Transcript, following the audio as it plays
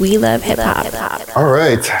We love hip hop. All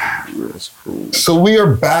right. So we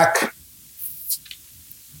are back.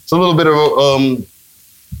 It's a little bit of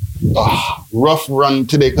a rough run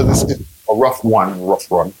today because it's a rough run.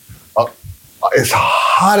 It's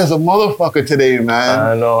hot as a motherfucker today, man.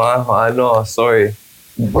 I know. Sorry.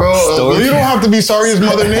 Bro, you don't have to be sorry as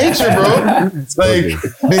Mother Nature, bro. Like,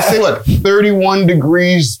 they say, 31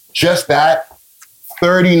 degrees, just that.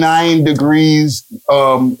 39 degrees,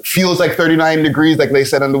 feels like 39 degrees, like they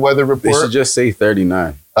said on the weather report. They should just say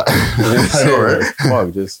 39. I know, right?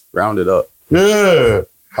 Fuck, just round it up. Yeah.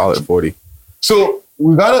 Call it 40. So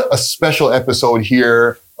we got a special episode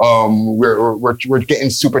here. We're getting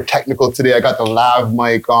super technical today. I got the lav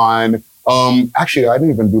mic on. Actually, I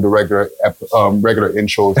didn't even do the regular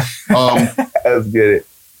intros. Let's get it.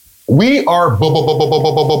 We are Buck.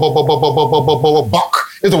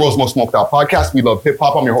 It's the world's most smoked out podcast. We love hip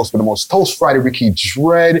hop. I'm your host for the most toast, Friday Ricky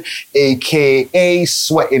Dread, aka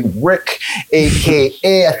Sweatin' Rick,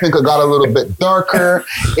 aka I think I got a little bit darker,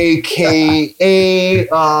 aka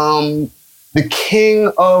the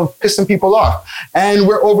king of pissing people off. And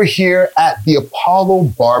we're over here at the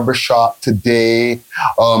Apollo Barbershop today.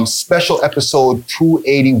 Special episode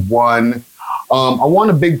 281. I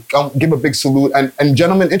want to give a big salute and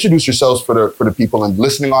gentlemen, introduce yourselves for the people in the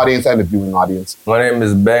listening audience and the viewing audience. My name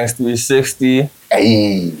is Banks360.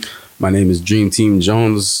 Hey. My name is Dream Team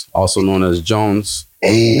Jones, also known as Jones.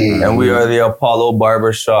 Hey. And we are the Apollo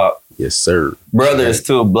Barbershop. Yes, sir. Brothers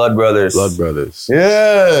too, blood brothers. Blood brothers.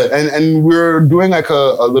 Yeah, and we're doing like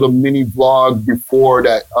a little mini vlog before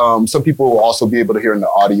that. Some people will also be able to hear in the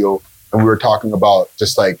audio. And we were talking about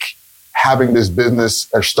just like having this business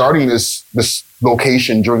or starting this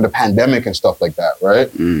location during the pandemic and stuff like that,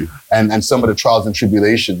 right? And some of the trials and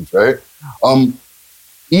tribulations, right?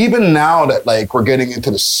 Even now that like we're getting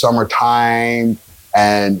into the summertime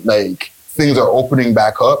and like things are opening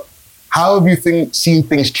back up, how have you seen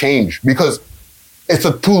things change? Because it's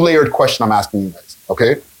a two-layered question I'm asking you guys,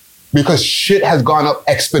 okay? Because shit has gone up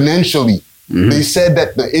exponentially. They said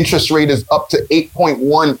that the interest rate is up to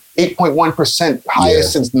 8.1%,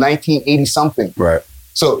 highest since 1980 something. Right.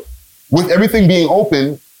 So with everything being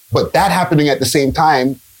open, but that happening at the same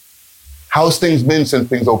time, how's things been since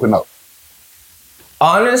things opened up?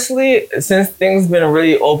 Honestly, since things been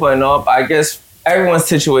really open up, I guess everyone's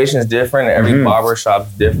situation is different. Every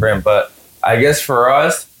barbershop's different. But I guess for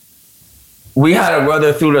us, we had to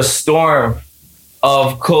weather through the storm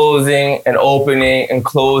of closing and opening and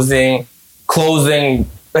closing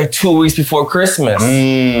like 2 weeks before Christmas.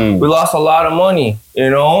 We lost a lot of money,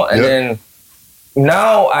 and then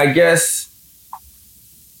now I guess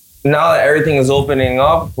now that everything is opening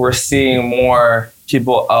up, we're seeing more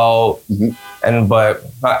people out, but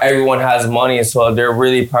not everyone has money, so they're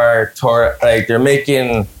really they're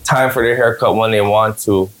making time for their haircut when they want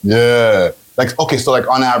to. Yeah, like okay, so like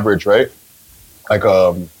on average, right? Like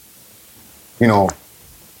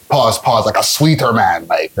pause, like a sweeter man,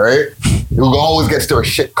 like, right? Who always gets their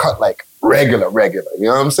shit cut like regular. You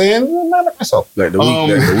know what I'm saying? Not like myself. Like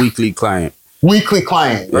the weekly client. Weekly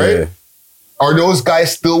client, right? Yeah. Are those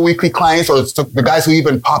guys still weekly clients, or the guys who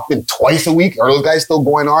even popped in twice a week? Are those guys still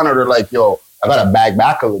going on, or they're like, yo, I gotta bag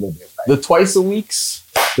back a little bit? Like, The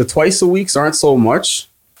twice a weeks aren't so much.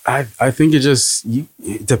 I think it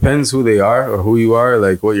depends who they are or who you are,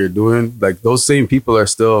 like what you're doing. Like those same people are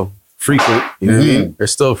still frequent, you know what I mean? They're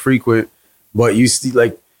still frequent, but you see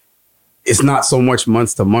like, it's not so much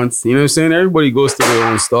month to month, you know what I'm saying? Everybody goes through their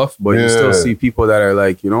own stuff, but you still see people that are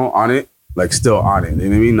like, on it, like still on it, you know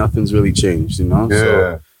what I mean? Nothing's really changed, Yeah.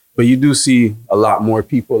 So, but you do see a lot more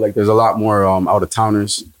people, like there's a lot more out of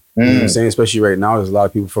towners, you know what I'm saying? Especially right now, there's a lot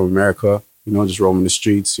of people from America, just roaming the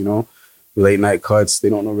streets, late night cuts, they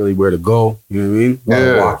don't know really where to go, you know what I mean? A lot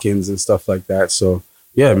of walk-ins and stuff like that. So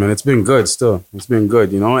yeah, man, it's been good still. It's been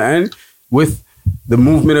good, and with the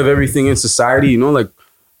movement of everything in society, like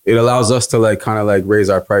it allows us to like kind of like raise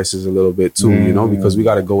our prices a little bit too, because we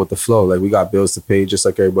got to go with the flow. Like we got bills to pay just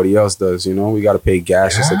like everybody else does, we got to pay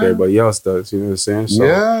gas just like everybody else does, you know what I'm saying? So,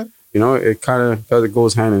 it kind of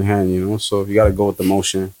goes hand in hand, so you got to go with the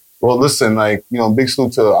motion. Well, listen, like, big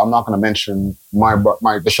salute to, I'm not going to mention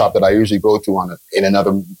the shop that I usually go to in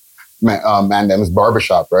another Mandem's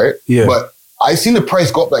barbershop, right? Yeah. But I seen the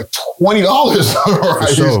price go up like $20 for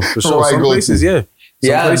sure. Some places,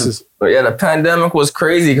 places. But yeah, the pandemic was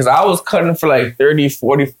crazy because I was cutting for like 30,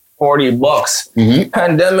 40 bucks.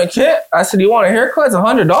 Pandemic hit. I said, you want a haircut? It's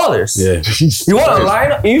 $100. Yeah. You want a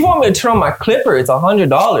line? You want me to turn on my clipper? It's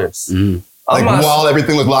 $100. Like while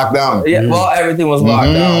everything was locked down. Yeah, while everything was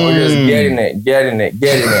locked down. We're just getting it,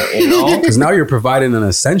 you know? Because now you're providing an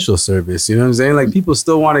essential service, you know what I'm saying? Like people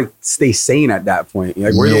still want to stay sane at that point.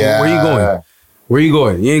 Like where are you going? Where are you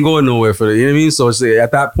going? You ain't going nowhere for the, you know what I mean? So it's,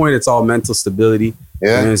 at that point, it's all mental stability. Yeah. You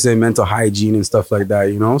know what I'm saying? Mental hygiene and stuff like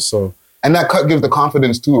that, you know? So. And that cut gives the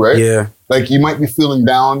confidence too, right? Yeah. Like you might be feeling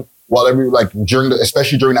down while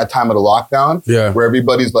especially during that time of the lockdown. Yeah. Where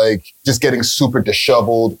everybody's like just getting super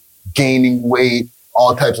disheveled, gaining weight,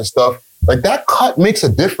 all types of stuff. Like that cut makes a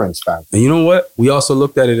difference, fam. And you know what? We also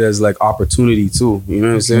looked at it as like opportunity too. You know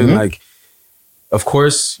what I'm saying? Like, of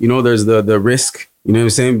course, you know, there's the risk. You know what I'm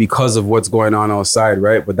saying? Because of what's going on outside,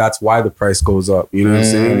 right? But that's why the price goes up. You know what I'm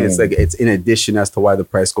saying? It's like, it's in addition as to why the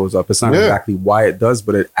price goes up. It's not exactly why it does,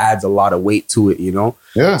 but it adds a lot of weight to it, you know?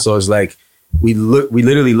 Yeah. So it's like, we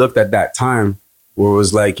literally looked at that time where it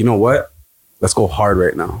was like, you know what? Let's go hard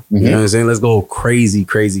right now. You know what I'm saying? Let's go crazy.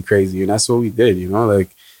 And that's what we did, you know? Like,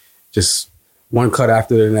 just one cut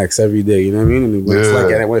after the next every day, you know what I mean? And when it's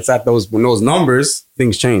like, when it's at those numbers,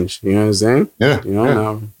 things change. You know what I'm saying? Yeah. You know,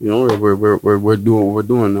 now, you know, we're doing what we're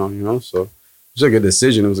doing now, you know? So it's a good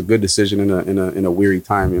decision. It was a good decision in a weary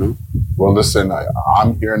time, you know? Well, listen,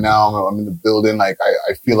 I'm here now. I'm in the building. Like,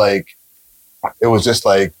 I feel like it was just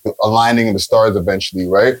like aligning in the stars eventually,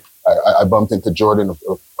 right? I bumped into Jordan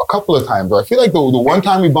a couple of times. I feel like the one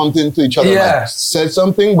time we bumped into each other, like, said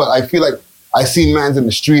something, but I feel like I see mans in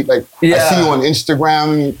the street. Like I see you on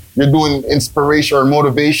Instagram. You're doing inspiration or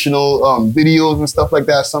motivational videos and stuff like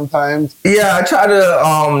that sometimes. Yeah, I try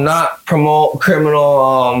to not promote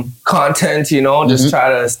criminal content. You know, just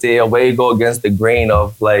try to stay away, go against the grain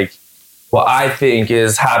of like what I think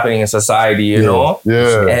is happening in society. You know,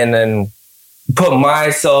 and then put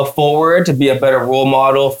myself forward to be a better role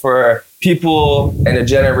model for people in a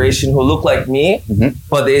generation who look like me,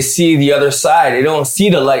 but they see the other side. They don't see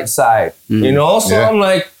the light side, you know? So I'm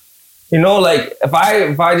like, you know, like if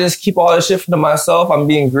I just keep all this shit to myself, I'm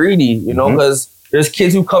being greedy, you know, because there's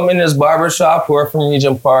kids who come in this barbershop who are from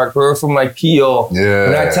Regent Park, who are from like PO.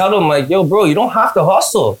 And I tell them like, yo, bro, you don't have to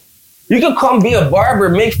hustle. You can come be a barber,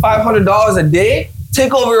 make $500 a day,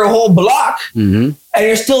 take over a whole block, and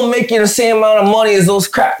you're still making the same amount of money as those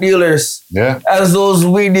crack dealers, as those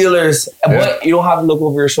weed dealers, but you don't have to look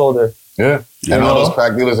over your shoulder. And all those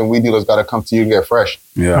crack dealers and weed dealers got to come to you and get fresh.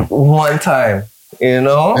 One time, you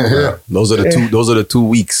know. Those are the 2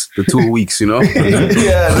 weeks. The 2 weeks, you know.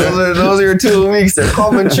 Those are your 2 weeks. They're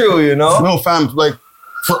coming true, you know. No, fam, like.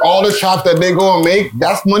 For all the chops that they go and make,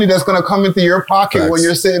 that's money that's gonna come into your pocket when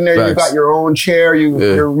you're sitting there. You got your own chair.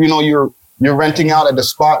 You're renting out at the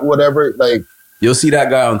spot, whatever. Like you'll see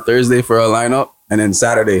that guy on Thursday for a lineup, and then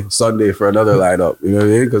Saturday, Sunday for another lineup. You know what I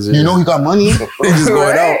mean? Because you know he got money. They just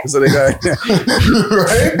going out, so they got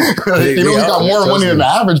right. You know he got more money than the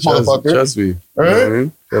average motherfucker. Trust me. Right? You know what I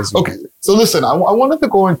mean? Trust me. Okay, so listen, I wanted to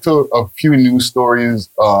go into a few news stories.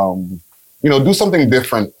 Do something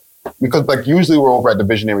different. Because like usually we're over at the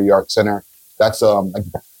Visionary Art Center. That's like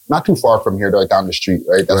not too far from here, like down the street,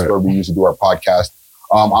 right? That's where we usually do our podcast.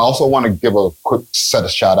 I also want to give a quick set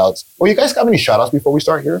of shout outs. Well, you guys got any shout outs before we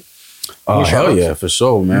start here? Hell yeah, for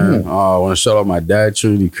sure, man. I want to shout out my dad,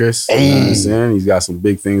 Trinity Chris. You know what I'm saying? He's got some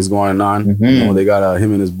big things going on. You know, they got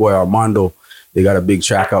him and his boy Armando. They got a big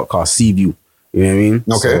track out called Seaview. You know what I mean?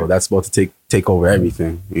 Okay. So that's about to take over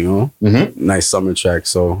everything, you know? Nice summer track.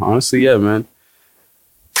 So honestly, yeah, man.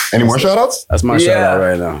 Any more shout outs? That's my shout out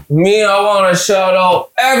right now. Me, I want to shout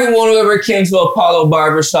out everyone who ever came to Apollo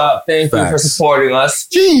Barbershop. Thank you for supporting us.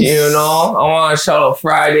 Jeez. You know, I want to shout out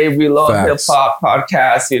Friday. We love hip hop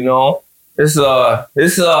podcast. You know, it's a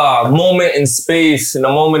moment in space and a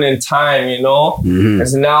moment in time. You know, and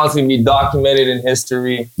so now it's gonna be documented in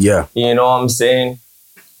history. Yeah, you know what I'm saying.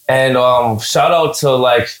 And shout out to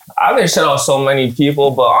I've been shout out so many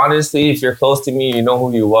people, but honestly, if you're close to me, you know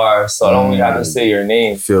who you are. So I don't really have to say your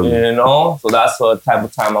name. You know? So that's what type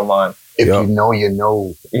of time I'm on. If you know, you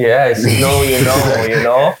know. Yeah, if you know, you know, you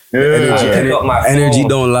know. Energy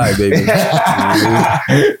don't lie, baby. The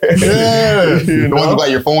one who got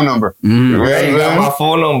your phone number. Right, you got my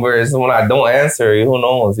phone number. It's when I don't answer, who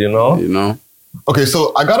knows, you know? You know. Okay,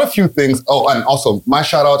 so I got a few things. Oh, and also my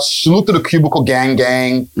shout out, salute to the Cubicle Gang.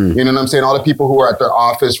 You know what I'm saying? All the people who are at their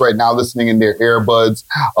office right now listening in their earbuds.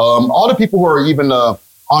 All the people who are even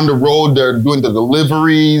on the road, they're doing the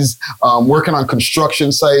deliveries, working on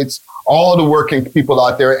construction sites, all the working people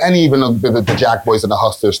out there, and even the Jack Boys and the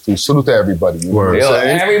hustlers too. Salute to everybody. You know what I'm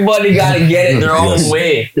saying? Everybody got to get it their own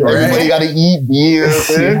way. Right? Everybody got to eat beer.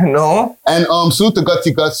 You know? And salute to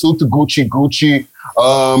Gutsy Guts, salute to Gucci.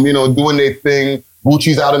 You know, doing their thing.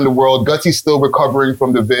 Gucci's out in the world. Gutsy's still recovering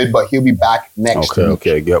from the vid, but he'll be back next week.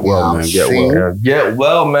 Okay. Get well, man. Get well. Yeah, get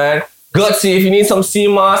well, man. Gutsy, if you need some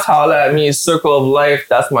CMOS, holla at me. Circle of Life.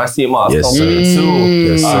 That's my CMOS company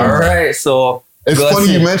too. Yes, sir. All right, so. It's Gutsy.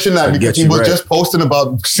 funny you mentioned that because he was just posting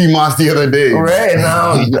about CMOS the other day. Right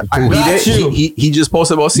now, he just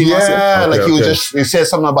posted about CMOS. Yeah, he said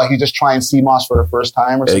something about he just trying CMOS for the first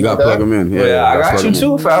time or something. You got to plug him in. Yeah, I got you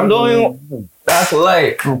too, fam. That's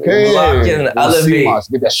light. Okay, lock in, elevate. CMOS,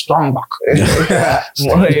 get that strong back. That's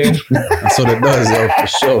what it does, yo, for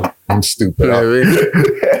sure. I'm stupid.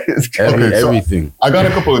 Everything. I got a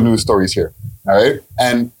couple of news stories here. All right,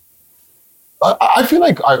 and I feel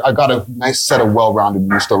like I got a nice set of well-rounded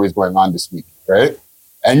news stories going on this week, right?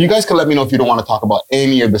 And you guys can let me know if you don't want to talk about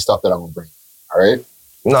any of the stuff that I'm going to bring, all right?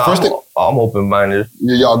 No, I'm open-minded.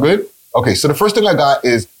 Y'all good? Okay, so the first thing I got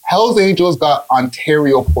is Hells Angels got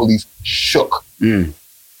Ontario police shook. And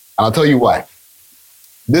I'll tell you why.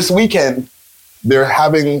 This weekend, they're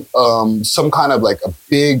having some kind of like a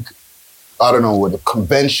big, I don't know, with a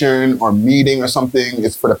convention or meeting or something.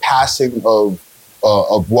 It's for the passing of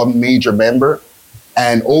one major member.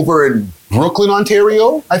 And over in Brooklyn,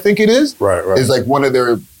 Ontario, I think it is. Right. Is like one of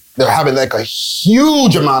they're having like a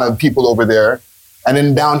huge amount of people over there. And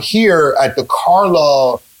then down here at the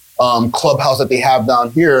Carlaw clubhouse that they have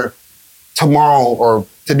down here, tomorrow or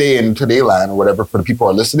today in Todayland or whatever, for the people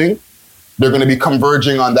who are listening, they're going to be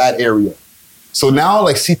converging on that area. So now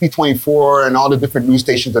like CP24 and all the different news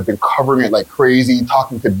stations have been covering it like crazy,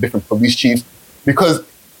 talking to different police chiefs, because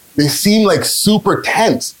they seem like super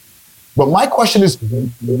tense. But my question is,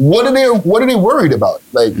 what are they worried about?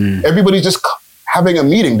 Like everybody's just having a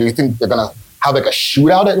meeting. Do you think they're going to have like a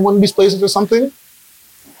shootout at one of these places or something?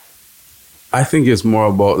 I think it's more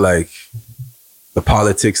about like the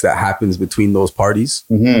politics that happens between those parties.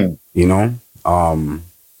 You know,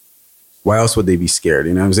 why else would they be scared?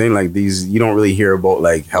 You know what I'm saying? Like you don't really hear about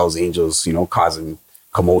like Hells Angels, you know, causing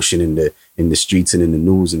commotion in the streets and in the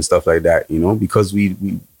news and stuff like that. You know, because we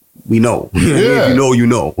know. If you know, you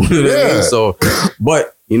know. Yeah. So,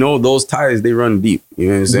 but you know, those ties, they run deep. You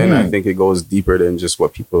know what I'm saying? I think it goes deeper than just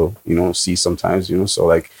what people, you know, see sometimes. You know, so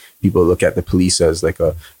like people look at the police as like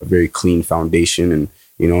a very clean foundation, and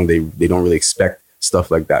you know, they don't really expect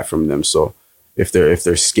stuff like that from them. So if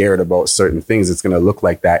they're scared about certain things, it's gonna look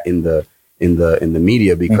like that in the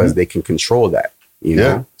media because they can control that. You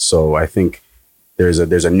know, so I think there's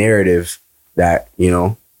a narrative that, you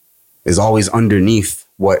know, is always underneath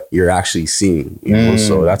what you're actually seeing. You know,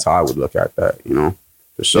 so that's how I would look at that. You know,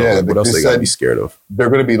 for sure. Yeah, what else they gotta be scared of?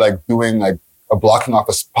 They're gonna be like doing like blocking off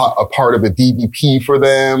a part of the DVP for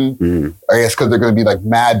them. I guess because they're going to be like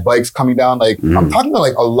mad bikes coming down. Like I'm talking about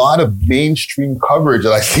like a lot of mainstream coverage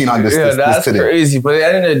that I've seen on this. Yeah, that's crazy. But at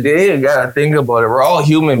the end of the day, you got to think about it. We're all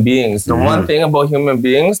human beings. The one thing about human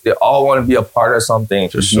beings, they all want to be a part of something.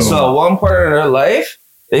 Sure. So one part of their life,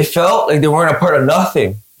 they felt like they weren't a part of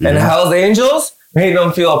nothing. And Hells Angels made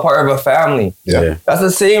them feel a part of a family. Yeah. That's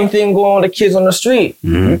the same thing going with the kids on the street.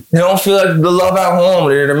 They don't feel like the love at home.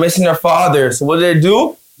 They're missing their father. So what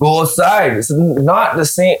do? Go outside. It's not the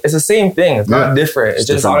same. It's the same thing. It's not different. It's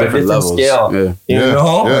just on a different levels. Scale. You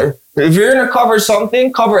know? If you're going to cover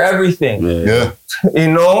something, cover everything. You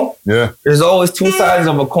know? There's always two sides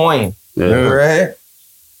of a coin. Right?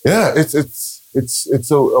 Yeah.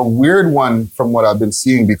 It's a weird one from what I've been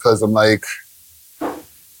seeing, because I'm like,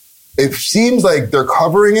 it seems like they're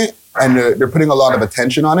covering it and they're putting a lot of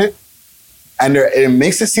attention on it, and it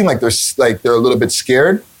makes it seem like they're a little bit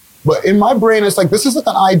scared. But in my brain, it's like, this is like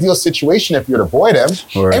an ideal situation if you're to avoid them.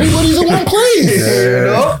 Right. Everybody's in one place. You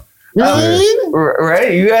know? You know what I mean?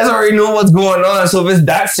 Right? You guys already know what's going on. So if it's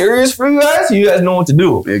that serious for you guys know what to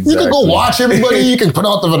do. Exactly. You can go watch everybody. You can put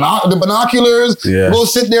out the binoculars. Go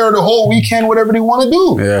sit there the whole weekend, whatever they want to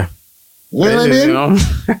do. Yeah. You know what I mean? You know?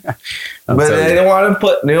 But they don't want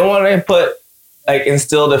to put like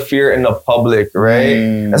instill the fear in the public,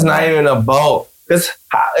 right? That's not even about, because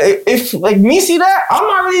if like me see that, I'm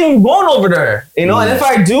not really even going over there, you know. And if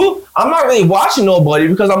I do, I'm not really watching nobody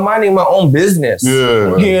because I'm minding my own business.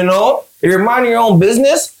 You know, if you're minding your own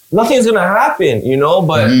business, nothing's gonna happen, you know.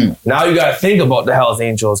 But now you gotta think about the Hells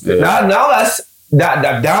Angels. Now that's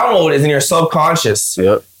that download is in your subconscious.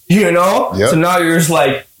 You know? So now you're just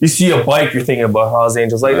like, you see a bike, you're thinking about Hells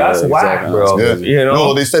Angels. Like, that's whack, bro. You know?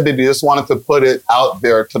 No, they said they just wanted to put it out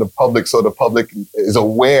there to the public so the public is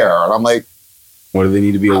aware. And I'm like, what do they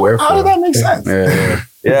need to be aware for? How did that make sense?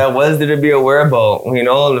 Yeah, what is there to be aware about? You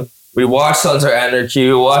know, We watch Sons of Anarchy.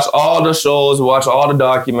 We watch all the shows. We watch all the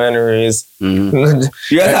documentaries. Mm-hmm.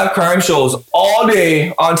 You guys have crime shows all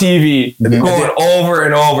day on TV going over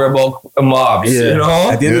and over about mobs, you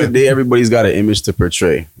know? At the end of the day, everybody's got an image to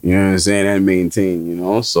portray, you know what I'm saying, and maintain, you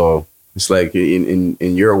know? So it's like in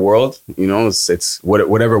your world, you know, it's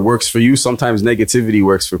whatever works for you. Sometimes negativity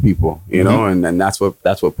works for people, you know, and that's what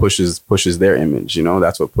pushes their image, you know?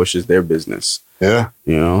 That's what pushes their business. Yeah.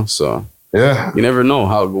 You know, so... Yeah, you never know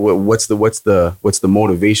what's the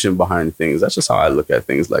motivation behind things. That's just how I look at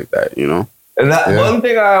things like that, you know. And that one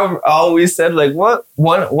thing I always said, like, one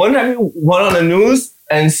time you went on the news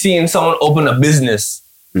and seeing someone open a business,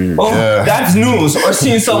 that's news. Or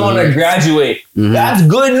seeing someone like graduate, that's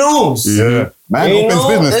good news. Yeah, man opens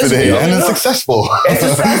business today and it's successful. It's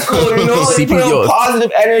successful, you know. It's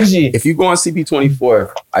positive energy. If you go on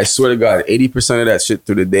CP24, I swear to God, 80% of that shit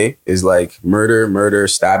through the day is like murder,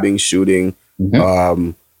 stabbing, shooting,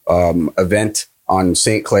 event on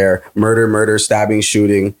St. Clair, murder, stabbing,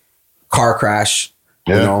 shooting, car crash,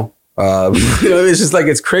 you know. It's just like,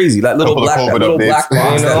 it's crazy. That little black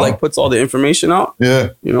box that like puts all the information out.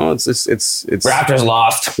 Yeah. You know, it's Raptors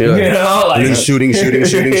lost. Yeah. You know, like and then shooting.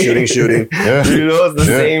 Yeah. You know, it's the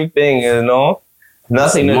same thing, you know?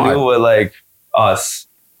 Nothing to do with like us.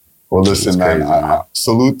 Well, listen, man,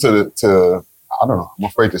 salute to I don't know. I'm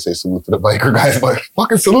afraid to say salute to the biker guys, but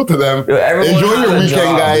fucking salute to them. Yo, enjoy your weekend,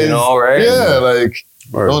 job, guys. You know, right? Yeah, like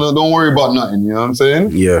don't worry about nothing. You know what I'm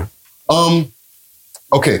saying? Yeah.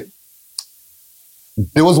 Okay.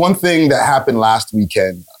 There was one thing that happened last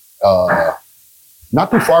weekend, not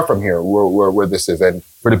too far from here, where this is, and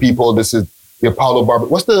for the people, this is the Apollo Barber.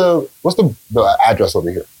 What's the address over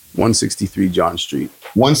here? 163 John Street.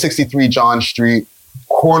 163 John Street,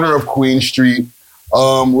 corner of Queen Street.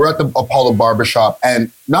 We're at the Apollo Barbershop,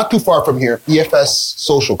 and not too far from here, EFS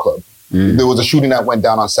Social Club. There was a shooting that went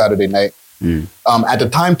down on Saturday night. At the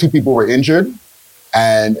time, 2 people were injured,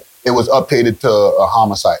 and it was updated to a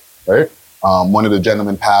homicide, right? One of the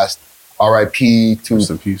gentlemen passed. R.I.P. to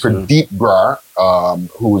Pradeep Brar,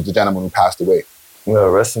 who was the gentleman who passed away. Yeah,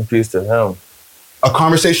 rest in peace to him. A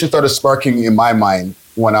conversation started sparking in my mind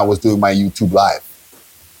when I was doing my YouTube Live.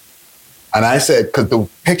 And I said, because the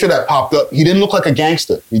picture that popped up, he didn't look like a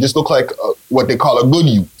gangster. He just looked like what they call a good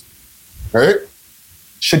youth, right?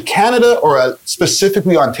 Should Canada, or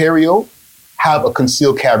specifically Ontario, have a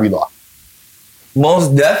concealed carry law?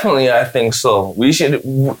 Most definitely, I think so.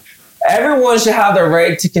 Everyone should have the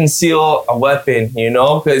right to conceal a weapon, you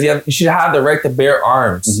know, because you should have the right to bear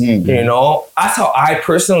arms, you know. That's how I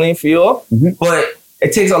personally feel. But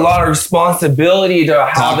it takes a lot of responsibility to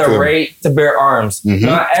have the right to bear arms.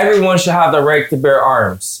 Not everyone should have the right to bear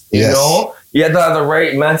arms, you know. You have to have the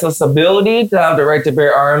right mental stability to have the right to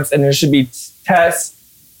bear arms, and there should be tests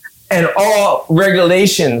and all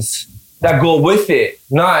regulations that go with it,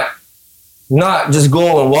 not just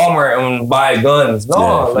go in Walmart and buy guns.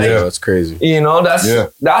 No, that's crazy. You know,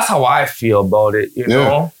 that's how I feel about it, you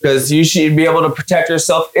know? Because you should be able to protect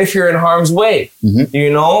yourself if you're in harm's way,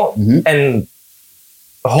 you know? And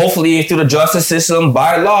hopefully through the justice system,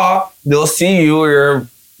 by law, they'll see you're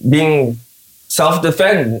being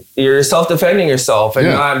you're self-defending yourself and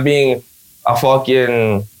not being a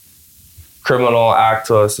fucking criminal act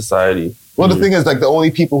to society. Well, the thing is, like, the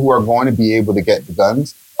only people who are going to be able to get the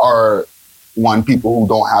guns are people who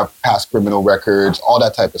don't have past criminal records, all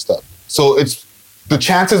that type of stuff. So it's the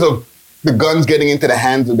chances of the guns getting into the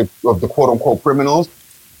hands of the quote unquote criminals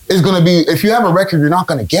is going to be, if you have a record, you're not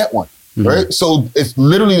going to get one, right? So it's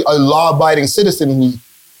literally a law abiding citizen who's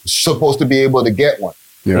supposed to be able to get one,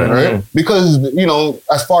 right? Because, you know,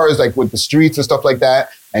 as far as like with the streets and stuff like that,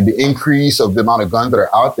 and the increase of the amount of guns that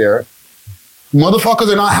are out there, motherfuckers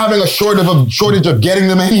are not having a shortage of getting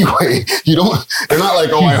them anyway. They're not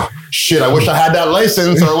like, shit, I wish I had that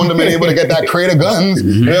license or I wouldn't have been able to get that crate of guns.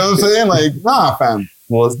 You know what I'm saying? Like, nah, fam.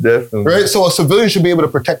 Most definitely. Right? So a civilian should be able to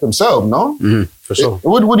protect themselves, no? For sure.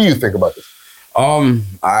 What do you think about this?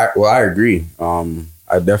 I agree.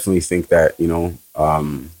 I definitely think that, you know,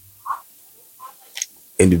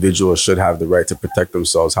 individuals should have the right to protect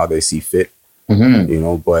themselves how they see fit. You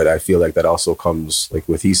know, but I feel like that also comes, like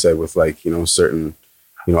what he said, with like, you know, certain,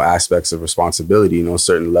 you know, aspects of responsibility, you know,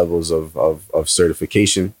 certain levels of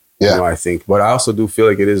certification. You know, I think, but I also do feel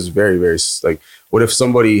like it is very, very, like, what if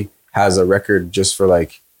somebody has a record just for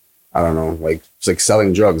like, I don't know, like, it's like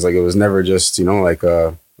selling drugs. Like, it was never just, you know, like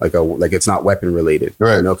it's not weapon related.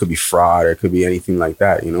 Right. You know, it could be fraud or it could be anything like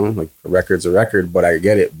that, you know, like a record's a record, but I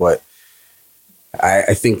get it. But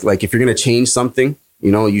I think, like, if you're going to change something,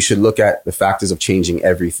 you know, you should look at the factors of changing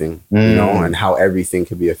everything, you know, and how everything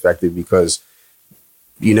could be affected, because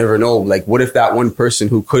you never know. Like, what if that one person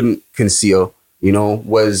who couldn't conceal, you know,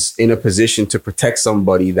 was in a position to protect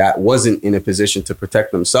somebody that wasn't in a position to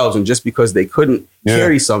protect themselves, and just because they couldn't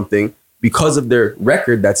carry something because of their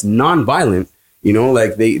record that's non-violent, you know,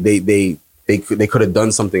 like they could have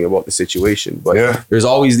done something about the situation. But there's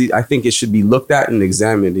always I think it should be looked at and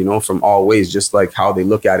examined, you know, from all ways, just like how they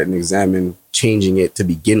look at it and examine changing it to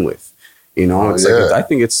begin with. You know, I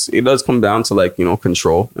think it does come down to, like, you know,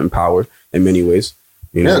 control and power in many ways.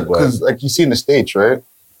 You know, because like you see in the States, right?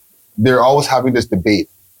 They're always having this debate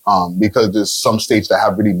because there's some states that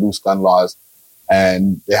have really loose gun laws,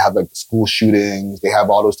 and they have like school shootings. They have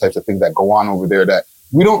all those types of things that go on over there that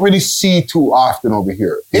we don't really see too often over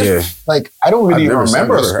here. Like, I don't really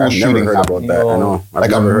remember a school shooting about that. No,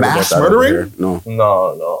 like a mass murdering.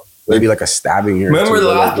 No. Maybe like a stabbing here. Remember the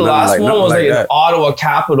last one was like in Ottawa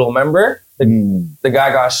Capitol. Remember the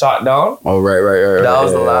guy got shot down. Oh right. That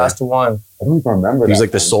was the last one. I don't even remember. He was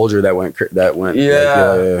like the soldier that went.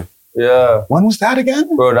 Yeah. When was that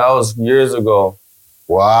again, bro? That was years ago.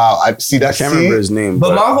 Wow, I can't remember his name.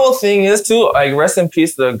 But my whole thing is too, like, rest in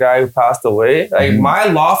peace to the guy who passed away. Like, my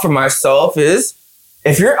law for myself is,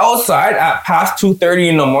 if you're outside at past 2:30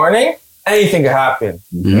 in the morning, anything can happen.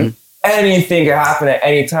 Anything can happen at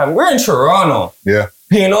any time. We're in Toronto. Yeah.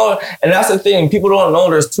 You know, and that's the thing. People don't know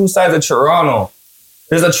there's two sides of Toronto.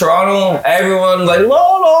 There's a Toronto, everyone's like,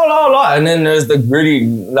 la. And then there's the gritty,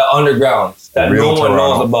 the underground that no one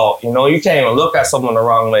knows about. You know, you can't even look at someone the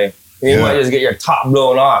wrong way. You might just get your top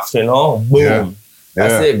blown off, you know? Boom. Yeah.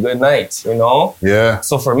 That's it. Good night, you know? Yeah.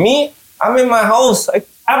 So for me, I'm in my house. Like,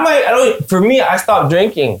 I stopped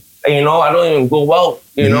drinking. You know, I don't even go out,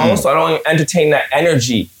 you know? So I don't even entertain that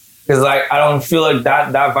energy. Because, like, I don't feel like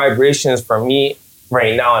that vibration is for me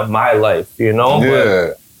right now in my life, you know? Yeah.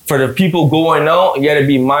 But for the people going out, you got to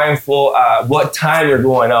be mindful what time you're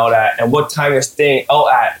going out at and what time you're staying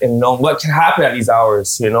out at, and, you know, what can happen at these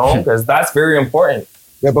hours, you know? Because that's very important.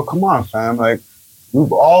 Yeah, but come on, fam. Like,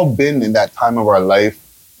 we've all been in that time of our life.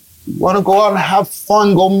 You want to go out and have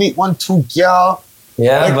fun, go meet 1-2 gal.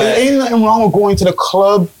 Yeah, like, but there ain't nothing wrong with going to the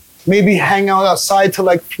club, maybe hang out outside till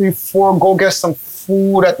like 3-4, go get some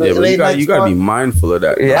food at the late night. You got to be mindful of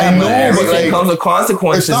that. Yeah, I know, but like, comes with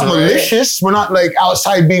consequences. It's not malicious. We're not like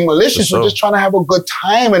outside being malicious. We're just trying to have a good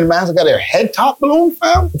time, and man's got their head top blown,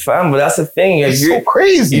 fam. But that's the thing. It's so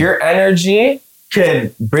crazy. Your energy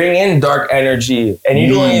can bring in dark energy, and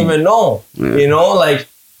you don't even know. You know, like,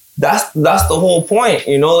 that's the whole point.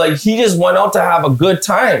 You know, like, he just went out to have a good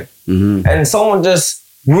time, and someone just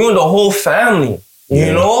ruined the whole family.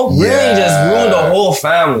 You know, really just ruined the whole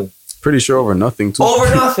family. Pretty sure over nothing too.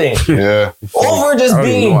 Over nothing. Yeah. Over just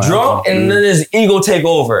being drunk, and then his ego take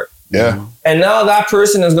over. Yeah. And now that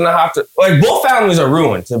person is gonna have to, like, both families are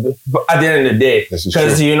ruined at the end of the day.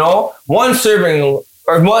 Because, you know, one's serving,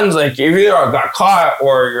 or one's like, if you either got caught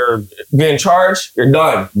or you're being charged, you're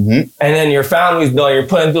done. And then your family's done. You're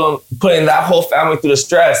putting that whole family through the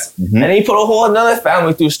stress. And then you put a whole another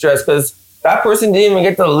family through stress because that person didn't even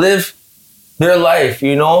get to live their life,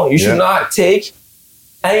 you know? You should not take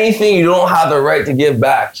anything you don't have the right to give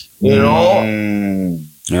back, you know?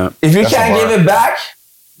 If you can't give it back,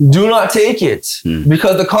 do not take it.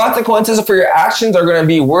 Because the consequences for your actions are going to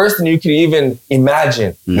be worse than you can even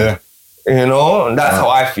imagine. Yeah. You know, and that's how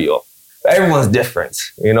I feel. Everyone's different,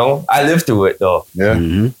 you know? I lived through it, though. Yeah.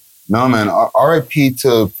 No, man. R.I.P.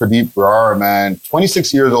 to Pradeep Brar, man.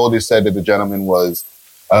 26 years old, they said that the gentleman was.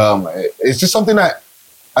 It's just something that,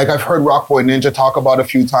 like, I've heard Rockboy Ninja talk about a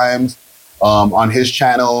few times on his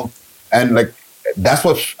channel. And, like, that's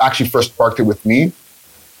what actually first sparked it with me.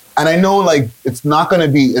 And I know, like, it's not going to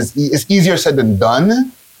be, it's easier said than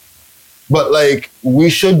done. But, like,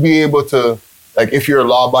 we should be able to, like, if you're a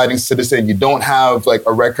law-abiding citizen, you don't have, like,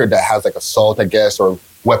 a record that has, like, assault, I guess, or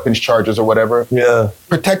weapons charges or whatever. Yeah.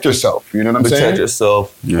 Protect yourself. You know what I'm saying? Protect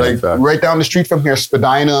yourself. Like, right down the street from here,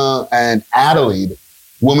 Spadina and Adelaide,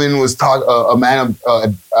 woman was a man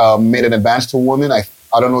made an advance to a woman. I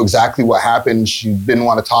don't know exactly what happened. She didn't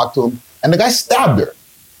want to talk to him. And the guy stabbed her.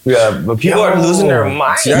 Yeah, but people are losing their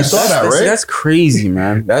minds. You saw that, right? That's crazy,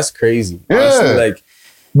 man. That's crazy. Yeah. Honestly, like,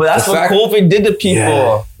 but that's what COVID did to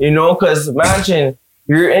people, you know, because imagine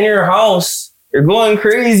you're in your house, you're going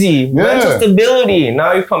crazy, mental stability.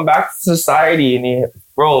 Now you come back to society and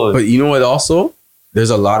bro. But you know what also? There's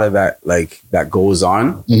a lot of that, like, that goes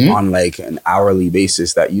on like an hourly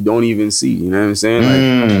basis that you don't even see. You know what I'm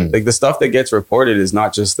saying? Like the stuff that gets reported is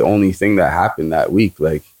not just the only thing that happened that week.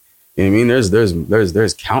 Like, you know what I mean?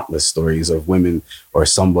 There's countless stories of women or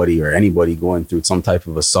somebody or anybody going through some type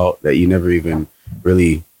of assault that you never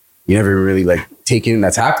really like take in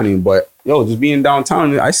that's happening. But yo, just being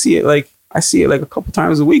downtown, I see it like I see it like a couple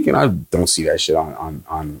times a week, and I don't see that shit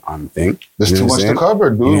on thing. There's too much to cover,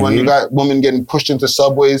 dude. You know when you got women getting pushed into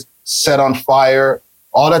subways, set on fire,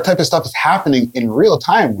 all that type of stuff is happening in real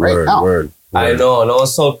time now. Word. I know. And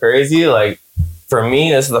it's so crazy. Like, for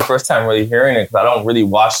me, this is the first time really hearing it because I don't really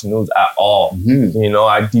watch the news at all. Mm-hmm. You know,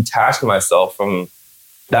 I detached myself from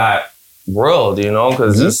that world, you know,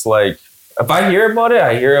 because it's like, if I hear about it,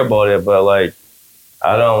 I hear about it. But like,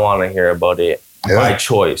 I don't want to hear about it by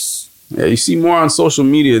choice. Yeah, you see more on social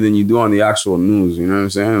media than you do on the actual news. You know what I'm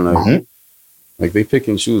saying? Like, like they pick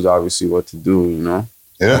and choose, obviously, what to do. You know,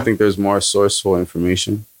 I think there's more sourceful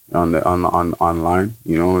information on online.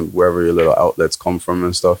 You know, and wherever your little outlets come from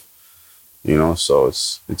and stuff. You know, so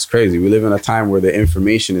it's crazy. We live in a time where the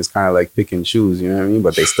information is kind of like pick and choose. You know what I mean?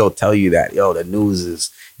 But they still tell you that the news is,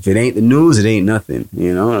 if it ain't the news, it ain't nothing.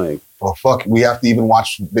 You know, like. Well, fuck, we have to even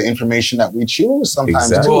watch the information that we choose sometimes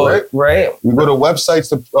too, right? Right. We go to websites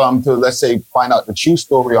to let's say find out the true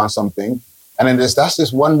story on something, and then that's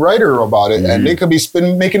this one writer about it, and they could be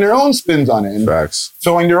making their own spins on it and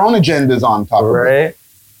throwing their own agendas on top of it.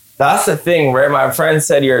 That's the thing, right? My friend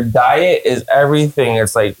said your diet is everything.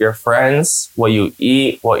 It's like your friends, what you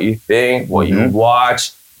eat, what you think, what you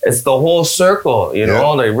watch. It's the whole circle, you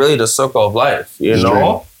know, like really the circle of life, you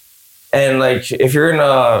know? And like, if you're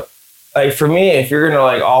gonna, like for me, if you're gonna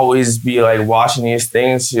like always be like watching these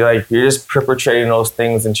things, you're just perpetrating those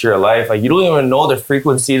things into your life. Like you don't even know the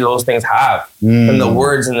frequency those things have and the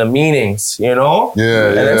words and the meanings, you know?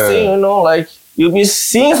 And next thing you know, like you'll be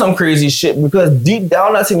seeing some crazy shit because deep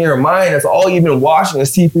down that's in your mind. That's all you've been watching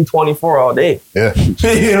is CP24 all day.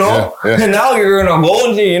 You know? And now you're gonna go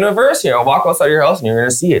into the universe, you know, walk outside your house and you're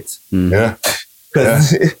gonna see it.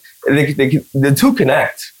 Because the two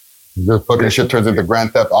connect. The fucking shit turns into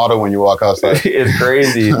Grand Theft Auto when you walk outside. It's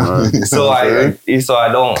crazy. So I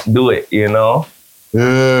don't do it, you know?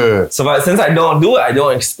 So since I don't do it, I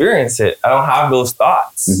don't experience it. I don't have those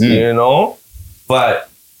thoughts, you know? But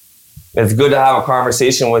it's good to have a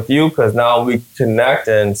conversation with you because now we connect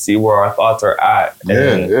and see where our thoughts are at.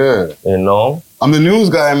 You know? I'm the news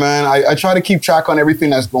guy, man. I try to keep track on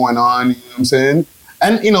everything that's going on, you know what I'm saying?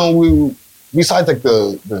 And, you know, besides like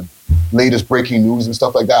the latest breaking news and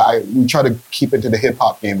stuff like that, we try to keep it to the hip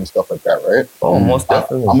hop game and stuff like that, right? Oh, most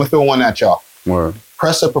definitely. I'm gonna throw one at y'all.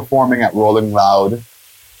 Pressa performing at Rolling Loud,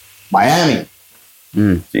 Miami.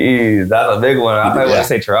 Jeez, that's a big one. I thought you were going to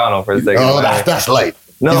say Toronto for a second. Oh, that's light.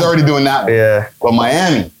 No. He's already doing that one. Yeah. But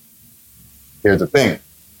Miami, here's the thing.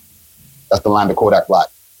 That's the land of Kodak Black.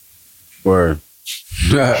 Word.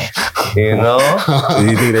 You know?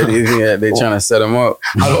 You think that they're trying to set him up?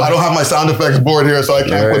 I don't have my sound effects board here, so I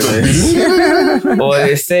can't put them. Well,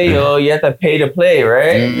 they say, you have to pay to play,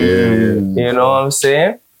 right? You know what I'm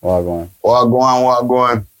saying? Walk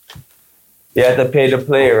on. You have to pay to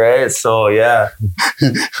play, right? So, yeah.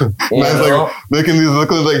 Man's like making these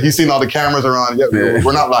look like he's seen all the cameras around.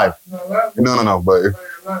 We're not live. No. But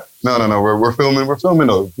no. We're filming.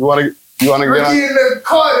 Though. You want to get on? In the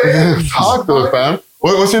car, talk to us, fam.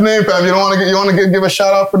 What's your name, fam? You want to give a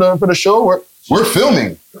shout out for the show? We're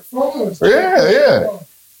filming. The filming. Yeah.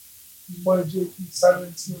 Boy,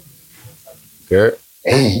 JP17. Okay.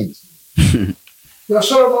 Yo,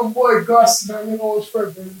 shout out my boy Gus, man. You know what's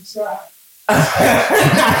first, baby.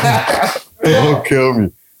 Don't kill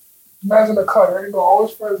me. Imagine the cut, right? You know,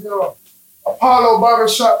 always first, Apollo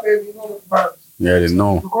Barbershop, baby. You know the vibes. Yeah, I didn't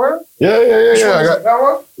know. Recording? Yeah. I got that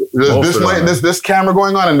one. This camera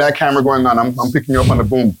going on and that camera going on. I'm picking you up on the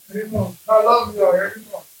boom. I didn't know. I love y'all. I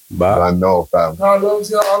didn't know. Bye. I know, fam. I love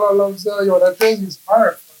y'all. I love y'all. Yo, that thing is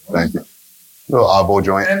hard. Thank you. Little abo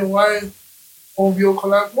joint. NY OVO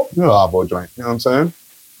collab. Little abo joint. You know what I'm saying?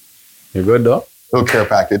 You're good, though? Little care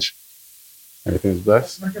package. Everything's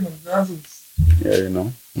blessed? Yeah, you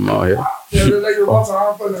know. I'm out here. Yeah, they're like you're about to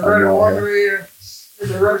hop on the red and walk here.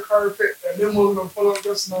 The red carpet, and then we're gonna pull up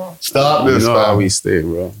this now. Stop this, you know fam. How we stay,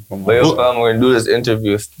 bro. Fam, we're gonna do this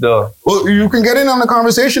interview still. Well, you can get in on the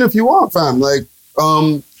conversation if you want, fam. Like,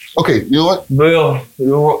 okay, you know what? Bill,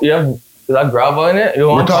 you have is that grab in it? You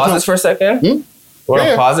want to pause this for a second? You want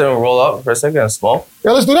to pause it and roll up for a second and smoke?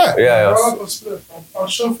 Yeah, let's do that. Yeah. I'll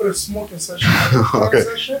show for the smoking session. Okay.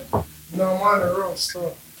 No, I'm on the road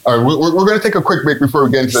still. All right, we're going to take a quick break before we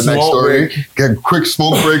get into the next story. Break. Get a quick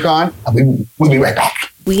smoke break on. We'll be right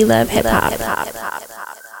back. We love hip hop.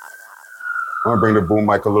 I'm going to bring the boom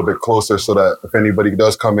mic a little bit closer so that if anybody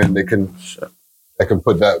does come in, they can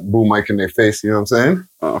put that boom mic in their face. You know what I'm saying?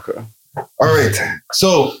 Oh, okay. All right.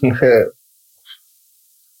 So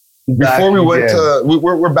before we went to,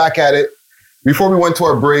 we're back at it. Before we went to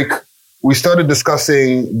our break, we started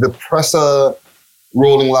discussing the Pressa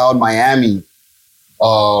Rolling Loud Miami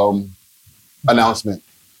announcement.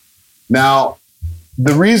 Now,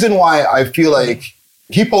 the reason why I feel like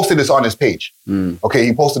he posted this on his page. Okay,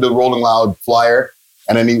 he posted the Rolling Loud flyer,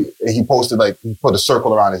 and then he posted like he put a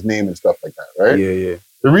circle around his name and stuff like that, right? Yeah.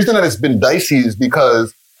 The reason that it's been dicey is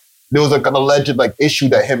because there was like an alleged like issue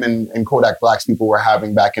that him and Kodak Black's people were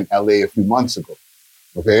having back in LA a few months ago.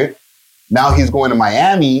 Okay, now he's going to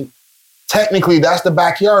Miami. Technically, that's the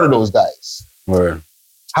backyard of those guys. Word.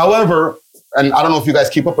 However, and I don't know if you guys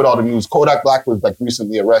keep up with all the news, Kodak Black was like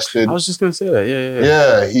recently arrested. I was just gonna say that. Yeah.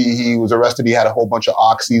 Yeah, he was arrested. He had a whole bunch of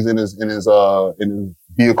oxys in his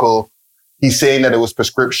vehicle. He's saying that it was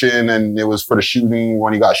prescription and it was for the shooting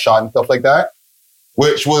when he got shot and stuff like that,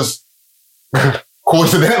 which was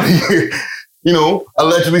coincidentally,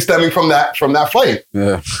 allegedly stemming from that fight.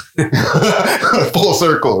 Yeah. Full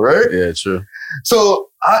circle, right? Yeah, true. So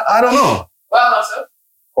I don't know. Well, sir.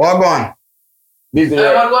 All gone. Busy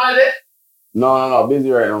Anyone right? going to it? No. Busy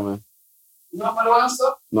right now, man. Nobody wants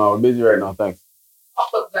to? No, busy right now. Thanks. I'll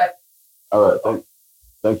put that. All right.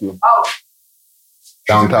 Thank you. Oh,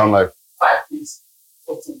 Downtown life. 5 piece.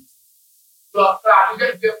 14. Look, you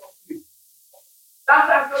get the bill for free.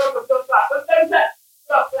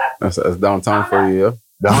 That's downtown for you, yeah?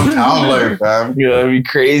 Downtown life, fam. You know, it'd be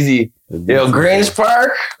crazy. Yo, Grange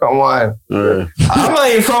Park? Come on. Right. I'm not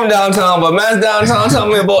even from downtown, but man's downtown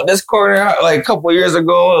told me about this corner like a couple years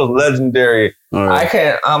ago. It was legendary. Right.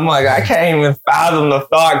 I can't even fathom the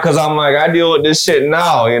thought because I'm like, I deal with this shit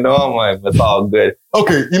now, I'm like, it's all good.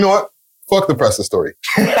 Okay, you know what? Fuck the Presta story.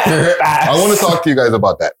 I want to talk to you guys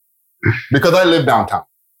about that. Because I live downtown,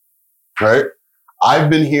 right? I've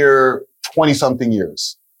been here 20-something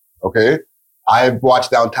years, okay? I've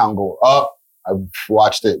watched downtown go up. I've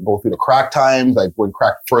watched it go through the crack times, like when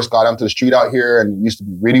crack first got onto the street out here and it used to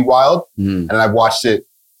be really wild. And I've watched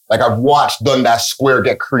Dundas Square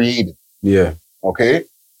get created. Yeah. Okay.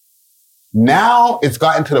 Now it's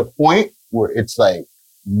gotten to the point where it's like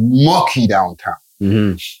mucky downtown.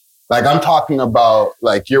 Like I'm talking about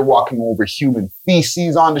like you're walking over human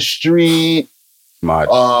feces on the street.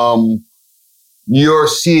 You're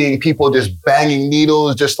seeing people just banging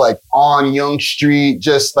needles, just like on Young Street,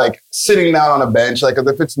 just like sitting down on a bench, like as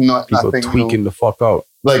if it's People nothing. tweaking the fuck out.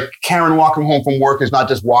 Like Karen walking home from work is not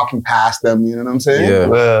just walking past them. You know what I'm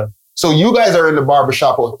saying? Yeah. So you guys are in the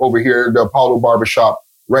barbershop over here, the Apollo Barbershop,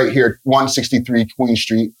 right here, 163 Queen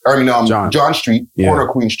Street. John Street, corner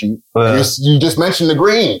Queen Street. You just mentioned the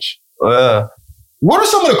Grange. What are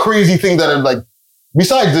some of the crazy things that are like,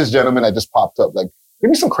 besides this gentleman that just popped up, like, give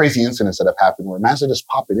me some crazy incidents that have happened where mans are just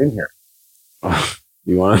popping in here.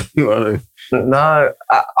 You want to? No,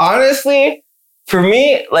 honestly, for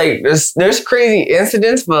me, like there's crazy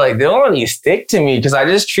incidents, but like they don't really stick to me because I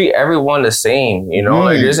just treat everyone the same,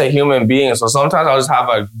 like there's a human being. So sometimes I'll just have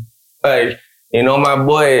my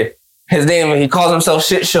boy, his name, he calls himself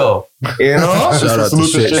Shit Show, Shout out to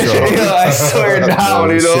Shit Show. I swear down,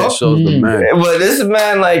 Shit Show's the man. But this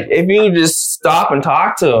man, like, if you just stop and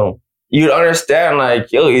talk to him, you'd understand,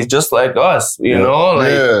 like, yo, he's just like us,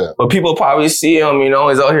 But people probably see him, he's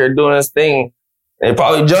out here doing his thing. They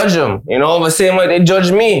probably judge him, but same like they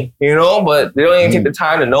judge me, but they don't even take the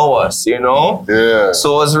time to know us, Yeah.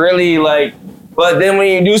 So it's really like, but then when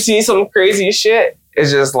you do see some crazy shit,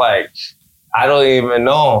 it's just like, I don't even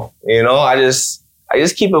know, I just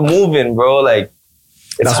keep it moving, bro. Like,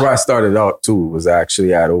 that's where I started out too, was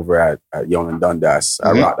actually over at Young and Dundas.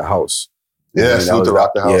 I rocked the house. Yeah, salute to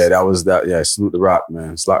Rock the House. Yeah, that was that. Yeah, salute the Rock,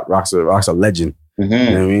 man. Rock's a legend. You know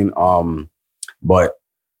what I mean? But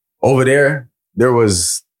over there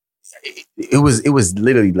was it was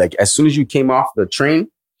literally like as soon as you came off the train,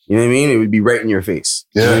 you know what I mean? It would be right in your face.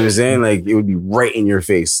 Yeah. You know what I'm saying? Like it would be right in your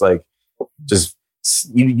face. Like just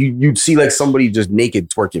you'd see like somebody just naked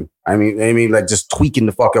twerking. I mean, like just tweaking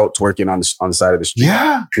the fuck out, twerking on the side of the street.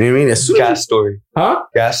 Yeah. You know what I mean? As soon gas story. Huh?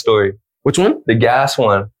 Gas story. Which one? The gas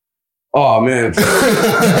one. Oh man. The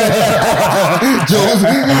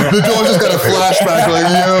Jones just got a flashback like,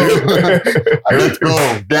 yo. Let's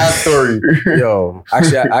go. Gas story. Yo,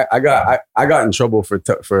 actually I got in trouble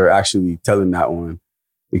for actually telling that one.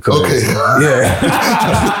 Because yeah.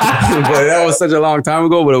 But that was such a long time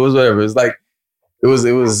ago, but it was whatever. It's like it was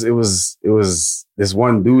this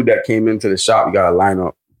one dude that came into the shop. He got a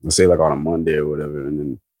lineup, let's say like on a Monday or whatever, and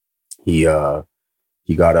then he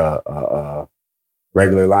got a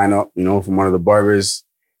regular lineup, from one of the barbers,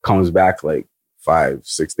 comes back like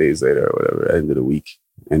 5-6 days later or whatever, at the end of the week.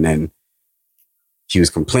 And then he was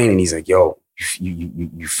complaining. He's like, yo,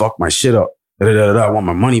 you fucked my shit up. I want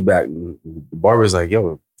my money back. And the barber's like,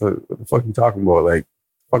 yo, what the fuck are you talking about? Like,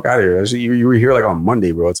 fuck out of here. Actually, you were here like on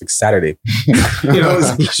Monday, bro. It's like Saturday.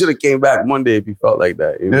 You should have came back Monday if you felt like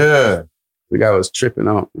that. Yeah. The guy was tripping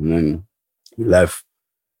out, and then he left.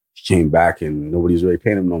 He came back, and nobody's really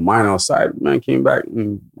paying him no mind outside. Man came back,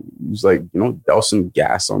 and he was like, dousing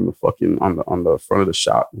gas on the fucking on the front of the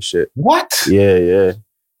shop and shit. What? Yeah.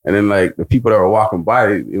 And then like the people that were walking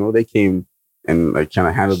by, they came and like kind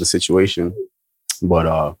of handled the situation,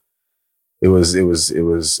 but it was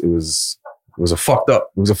a fucked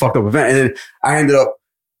up event, and then I ended up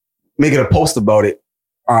making a post about it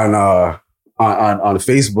on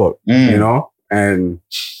Facebook, and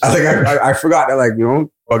I forgot that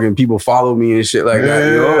fucking people follow me and shit like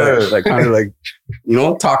that, like kind of like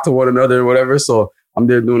talk to one another and whatever. So I'm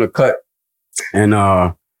there doing a cut, and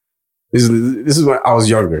this is when I was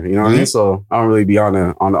younger, you know what I mean? So I don't really be on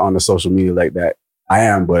the social media like that. I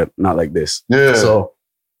am, but not like this. Yeah. So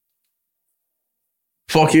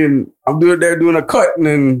fucking, I'm doing a cut, and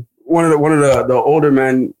then one of the older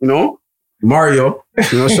men, Mario,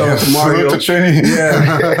 shout out to Mario.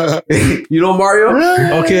 Yeah. You know Mario?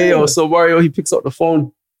 Okay, so Mario, he picks up the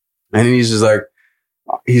phone, and he's like,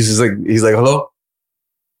 hello?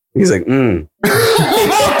 He's like,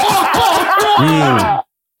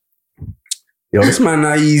 Yo, this man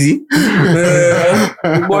not easy.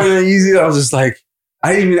 Boy, not easy. I was just like,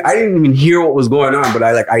 I didn't even hear what was going on, but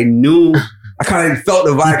I knew, I kind of felt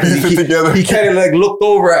the vibe, because he kind of like looked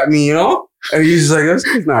over at me, and he's just like,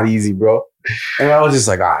 it's not easy, bro. And I was just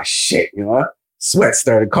like, shit, sweat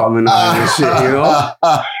started coming on and shit,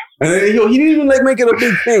 And then, he didn't even like make it a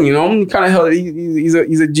big thing, He kind of held, he's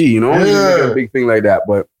a G, He didn't make it a big thing like that,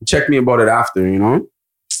 but check me about it after, And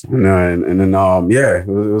then, it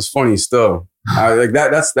was funny still.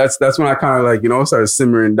 That's when I kind of like, started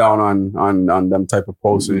simmering down on them type of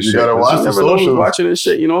posts and shit. You gotta watch the socials. Watching this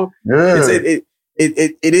shit, Yeah.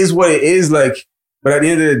 It is what it is, like, but at the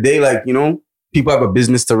end of the day, like, people have a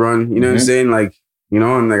business to run, you know what I'm saying? Like,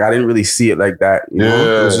 and like, I didn't really see it like that,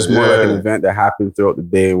 it was just more like an event that happened throughout the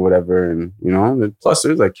day and whatever. And, and plus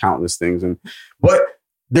there's like countless things. But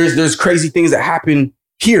there's crazy things that happen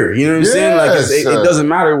here, you know what I'm saying? Like, it doesn't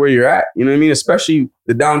matter where you're at, you know what I mean? Especially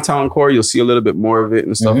the downtown core, you'll see a little bit more of it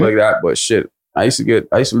and stuff like that. But shit, I used to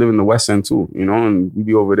live in the West End too, and we'd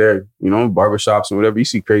be over there, barbershops and whatever. You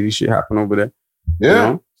see crazy shit happen over there.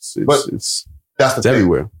 Yeah. It's that's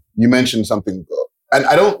everywhere. You mentioned something, and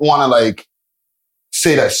I don't want to like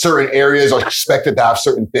say that certain areas are expected to have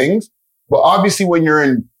certain things, but obviously when you're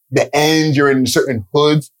in the end, you're in certain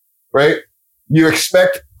hoods, right? You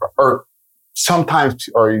expect, or sometimes,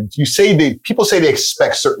 or people say they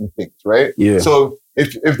expect certain things, right? Yeah. So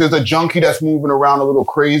if there's a junkie that's moving around a little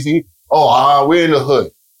crazy, we're in the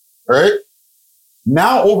hood, right?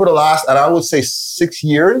 Now over the last, and I would say 6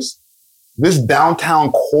 years, this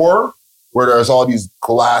downtown core, where there's all these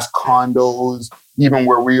glass condos, even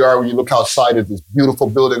where we are, when you look outside, there's this beautiful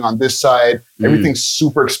building on this side. Everything's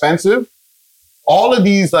super expensive. All of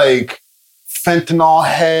these like fentanyl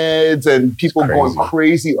heads and people going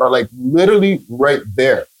crazy are like literally right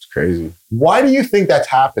there. It's crazy. Why do you think that's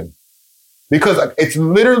happened? Because it's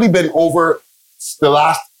literally been over the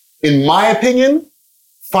last, in my opinion,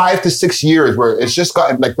 5 to 6 years where it's just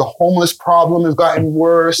gotten, like, the homeless problem has gotten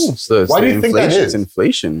worse. Why do you think that is? It's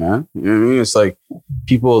inflation, man. You know what I mean? It's like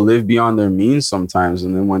people live beyond their means sometimes,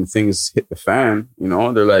 and then when things hit the fan,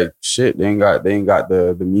 they're like, shit, they ain't got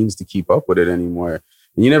the means to keep up with it anymore.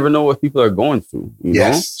 And you never know what people are going through, you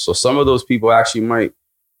know? So some of those people actually might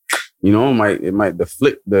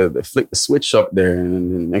flick the switch up there, and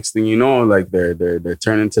then the next thing you know, like they're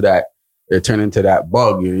turning to that. They're turning to that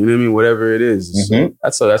bug, you know what I mean? Whatever it is.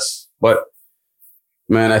 So but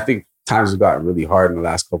man, I think times have gotten really hard in the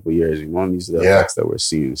last couple of years. These are the effects that we're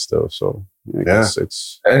seeing still. So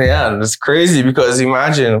it's crazy because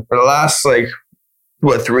imagine for the last 3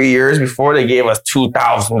 years before, they gave us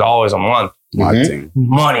 $2,000 a month. Money.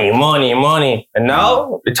 And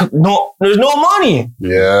now there's no money.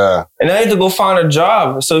 Yeah. And now you have to go find a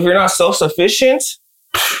job. So if you're not self-sufficient,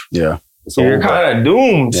 so you're kind of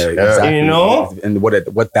doomed. Yeah, exactly. And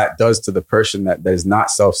what that does to the person that is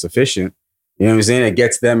not self-sufficient, you know what I'm saying? It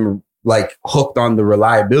gets them like hooked on the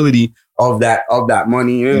reliability of that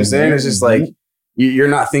money. You know what I'm saying? It's just like you're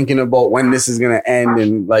not thinking about when this is gonna end,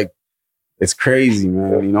 and like it's crazy,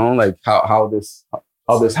 man. Like how this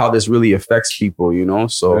really affects people.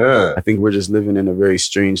 So I think we're just living in a very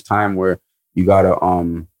strange time where you gotta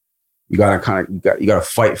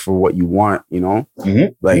fight for what you want,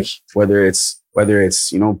 like whether it's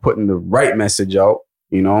putting the right message out,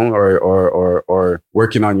 or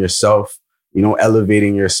working on yourself,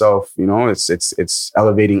 elevating yourself, it's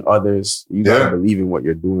elevating others. You gotta believe in what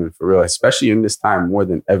you're doing for real, especially in this time more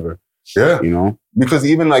than ever. Yeah. Because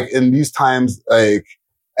even like in these times, like,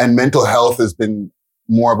 and mental health has been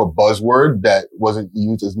more of a buzzword that wasn't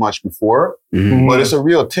used as much before, but it's a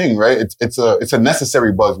real thing, right? It's a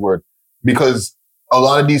necessary buzzword because a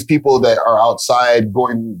lot of these people that are outside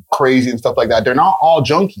going crazy and stuff like that, they're not all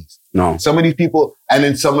junkies. No. Some of these people, and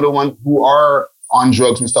then some of the ones who are on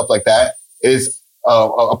drugs and stuff like that is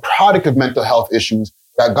a product of mental health issues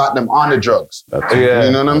that got them on the drugs.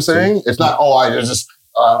 You know what I'm saying? It's not, I was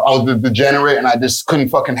degenerate and I just couldn't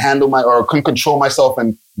fucking couldn't control myself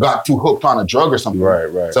and got too hooked on a drug or something.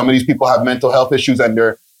 Right. Some of these people have mental health issues and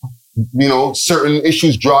they're, certain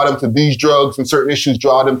issues draw them to these drugs and certain issues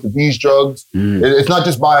draw them to these drugs. It's not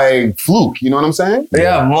just by fluke, you know what I'm saying?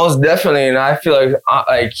 Yeah, most definitely. And I feel like,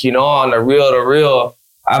 on the real,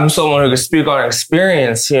 I'm someone who can speak on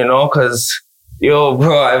experience, because,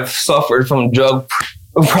 bro, I've suffered from drug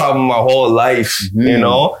problem my whole life,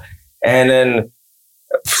 and then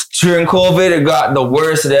during COVID, it got the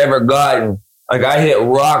worst it ever gotten. Like I hit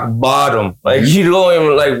rock bottom. Like you don't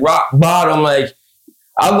even rock bottom. Like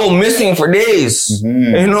I'll go missing for days.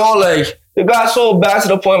 It got so bad to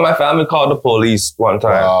the point my family called the police one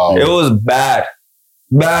time. Wow. It was bad.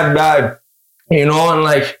 And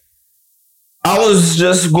I was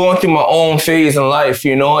just going through my own phase in life,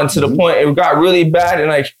 and to the point it got really bad.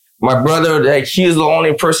 And my brother, he's the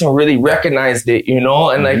only person who really recognized it,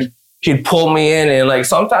 and he'd pull me in and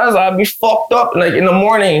sometimes I'd be fucked up in the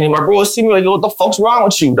morning and my bro would see me what the fuck's wrong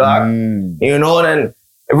with you, dog? And then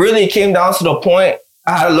it really came down to the point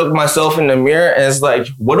I had to look myself in the mirror and it's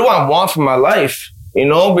what do I want for my life?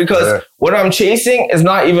 Because what I'm chasing is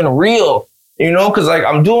not even real, because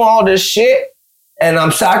I'm doing all this shit and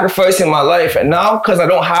I'm sacrificing my life. And now because I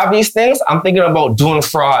don't have these things, I'm thinking about doing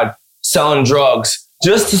fraud, selling drugs,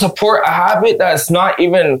 just to support a habit that's not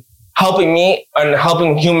even helping me and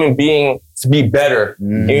helping human beings to be better,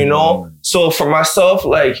 So for myself,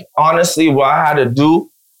 honestly, what I had to do,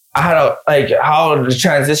 how the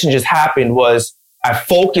transition just happened was I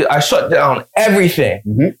shut down everything.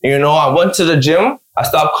 I went to the gym. I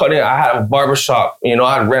stopped cutting. I had a barbershop,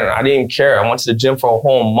 I'd rent it. I didn't even care. I went to the gym for a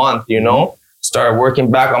whole month, started working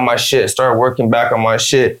back on my shit.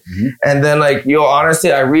 And then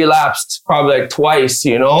honestly, I relapsed probably twice,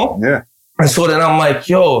 Yeah. And so then I'm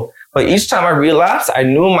but each time I relapsed, I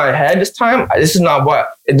knew in my head this time, this is not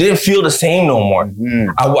it didn't feel the same no more.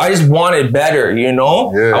 I just wanted better,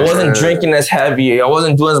 I wasn't drinking as heavy. I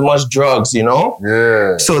wasn't doing as much drugs,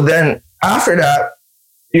 So then after that,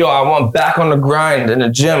 I went back on the grind in the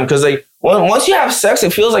gym because once you have sex,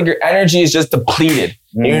 it feels like your energy is just depleted,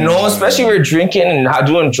 especially if you're drinking and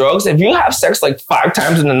doing drugs. If you have sex 5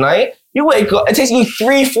 times in the night, you wake up, it takes you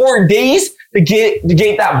 3-4 days to get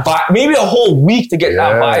that vibe, maybe a whole week to get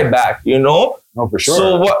that vibe back, No, for sure.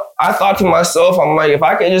 So what I thought to myself, I'm if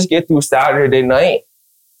I could just get through Saturday night,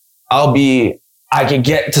 I could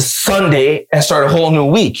get to Sunday and start a whole new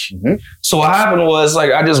week. So what happened was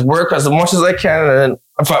I just work as much as I can. And then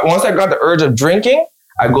once I got the urge of drinking,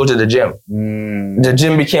 I go to the gym. The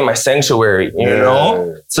gym became my sanctuary,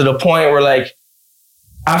 to the point where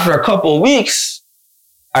after a couple of weeks,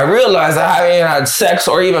 I realized I haven't even had sex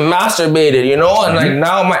or even masturbated, and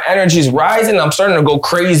now my energy is rising. I'm starting to go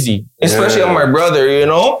crazy, especially on my brother,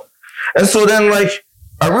 And so then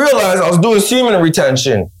I realized I was doing semen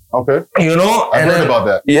retention. Okay. I've heard about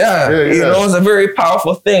that. Yeah. It's a very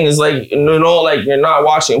powerful thing. It's you're not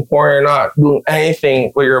watching porn, you're not doing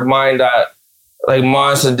anything with your mind that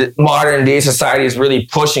modern day society is really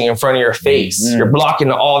pushing in front of your face. You're blocking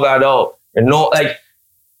all that out.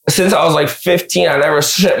 Since I was 15, I never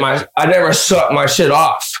shut my shit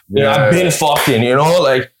off. I've been fucking,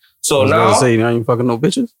 so now. Say you ain't fucking no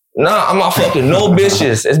bitches? Nah, I'm not fucking no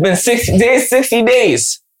bitches. It's been 60 days. 60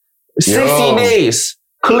 days.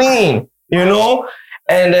 Clean,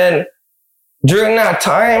 And then during that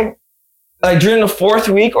time, during the 4th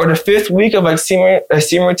week or the 5th week of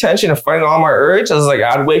semen retention and fighting all my urge, I was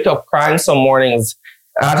I'd wake up crying some mornings.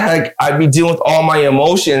 I'd be dealing with all my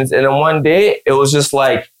emotions. And then one day it was just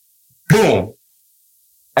boom,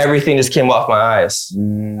 everything just came off my eyes.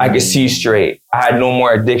 I could see straight. I had no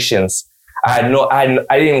more addictions. I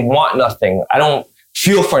didn't want nothing. I don't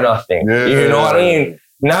feel for nothing.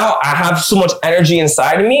 Now I have so much energy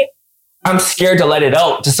inside of me. I'm scared to let it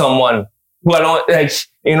out to someone who I don't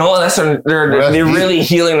unless they're really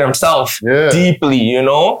healing themselves deeply, And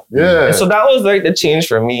so that was the change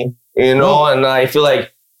for me, and I feel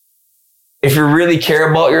if you really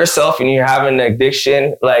care about yourself and you have an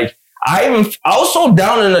addiction, I was so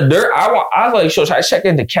down in the dirt. I was should I check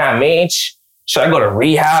into CAMH? Should I go to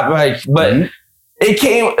rehab? But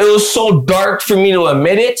it was so dark for me to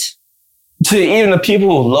admit it to even the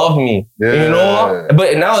people who love me,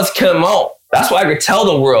 But now it's come out. That's why I could tell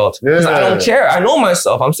the world. Because I don't care. I know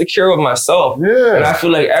myself. I'm secure with myself. Yeah. And I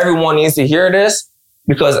feel like everyone needs to hear this,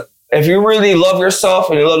 because if you really love yourself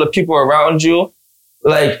and you love the people around you,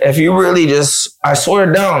 like if you really just, I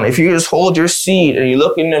swear down, if you just hold your seat and you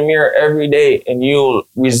look in the mirror every day and you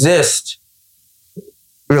resist,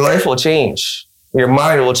 your life will change. Your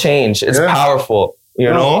mind will change. It's powerful, you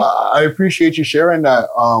know? I appreciate you sharing that,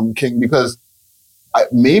 King, because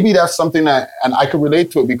maybe that's something that, and I could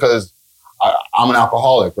relate to it because I'm an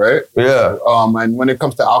alcoholic, right? Yeah. And when it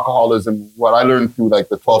comes to alcoholism, what I learned through like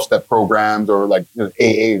the 12-step programs or like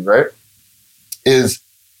AA, right, is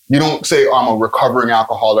you don't say, oh, I'm a recovering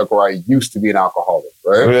alcoholic or I used to be an alcoholic,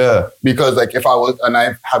 right? Yeah. Because like if I was, and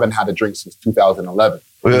I haven't had a drink since 2011.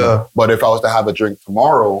 Yeah. But if I was to have a drink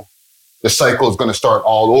tomorrow, the cycle is going to start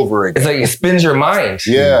all over again. It's like it spins your mind.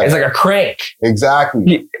 Yeah. It's like a crank. Exactly.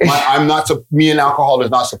 Me and alcohol is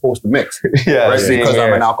not supposed to mix. Yeah. Right? Because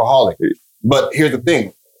I'm an alcoholic. But here's the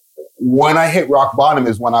thing. When I hit rock bottom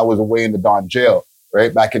is when I was away in the Don jail,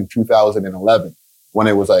 right? Back in 2011, when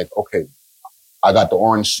it was like, okay, I got the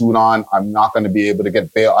orange suit on. I'm not going to be able to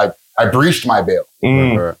get bail. I breached my bail,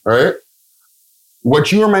 right?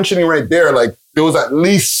 What you were mentioning right there, like there was at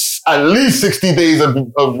least 60 days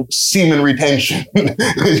of semen retention.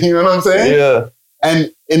 You know what I'm saying? Yeah.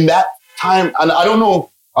 And in that time, and I don't know,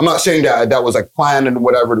 I'm not saying that was like planned and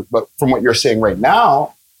whatever, but from what you're saying right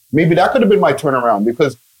now, maybe that could have been my turnaround,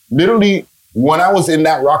 because literally when I was in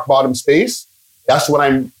that rock bottom space, that's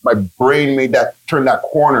when my brain turned that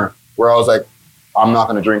corner where I was like, I'm not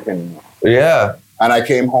going to drink anymore. Yeah. And I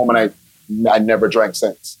came home and I never drank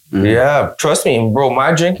since. Mm-hmm. Yeah. Trust me, bro,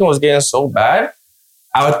 my drinking was getting so bad,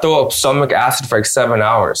 I would throw up stomach acid for like 7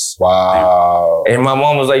 hours. Wow. And my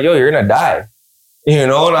mom was like, yo, you're going to die. You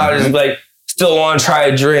know? And I was just like, still want to try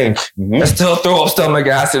a drink and still throw up stomach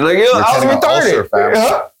acid. Like, yo, I was retarded. Ulcer,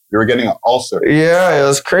 fam. You were getting an ulcer. Yeah, it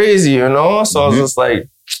was crazy, you know? So I was just like,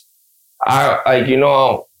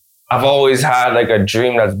 I've always had like a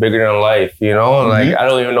dream that's bigger than life, you know? Like, I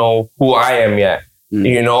don't even know who I am yet,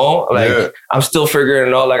 you know? Like, I'm still figuring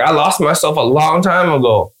it out. Like, I lost myself a long time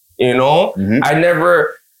ago, you know? I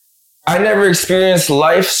never experienced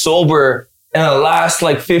life sober in the last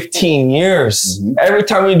like 15 years. Every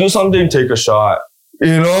time we do something, take a shot.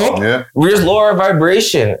 You know? Yeah. We just lower our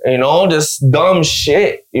vibration, you know, just dumb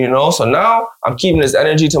shit, you know? So now I'm keeping this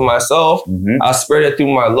energy to myself. I spread it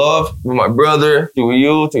through my love, through my brother, through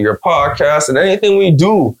you, through your podcast, and anything we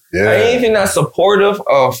do. Anything that's supportive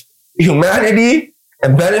of humanity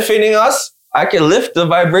and benefiting us, I can lift the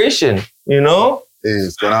vibration, you know?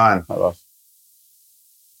 It's going on. Are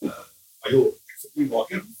you actively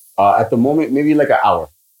walking? At the moment, maybe like an hour.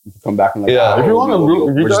 You can come back in like an hour. If you want to,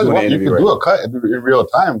 if you guys want, you can do a cut in real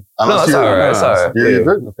time. No, it's all right. It's all right. You're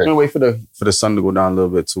good? Okay. I'm gonna wait for the sun to go down a little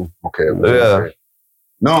bit too. Okay. Yeah.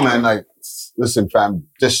 No, man, like, listen, fam,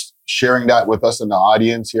 just sharing that with us in the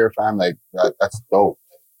audience here, fam, like, that's dope.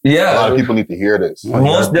 Yeah. A lot of people need to hear this.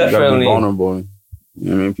 Most definitely. You gotta be vulnerable. You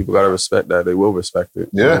know what I mean? People gotta respect that. They will respect it.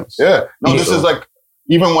 Yeah, yeah. No, this is like,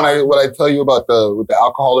 even what I tell you about with the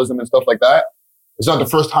alcoholism and stuff like that, it's not the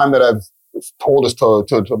first time that I've told this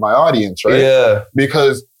to my audience, right? Yeah.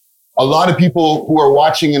 Because a lot of people who are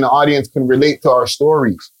watching in the audience can relate to our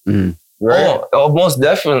stories, right? Oh, most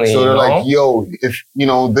definitely. So they're like, yo, if, you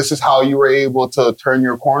know, this is how you were able to turn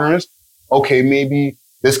your corners, okay, maybe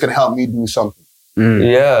this can help me do something.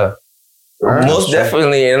 Yeah. Right. Most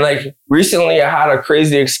definitely. And like recently I had a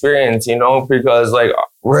crazy experience, you know, because like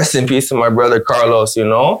rest in peace to my brother Carlos, you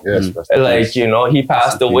know? Yes. And like, you know, he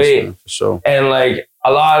passed away. Man, for sure. And like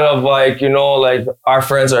a lot of like, you know, like our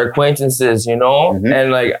friends are acquaintances, you know?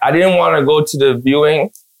 And like I didn't want to go to the viewing.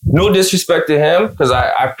 No disrespect to him, because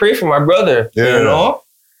I pray for my brother, you know?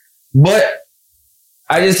 But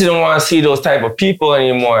I just didn't want to see those type of people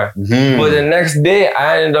anymore. But the next day,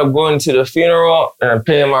 I ended up going to the funeral and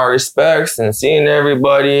paying my respects and seeing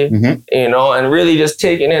everybody, you know, and really just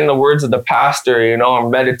taking in the words of the pastor, you know,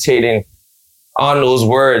 and meditating on those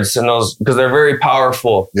words and those, because they're very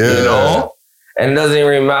powerful, you know, and it doesn't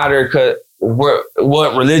even matter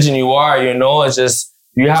what religion you are, you know, it's just,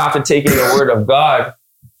 you have to take in the word of God.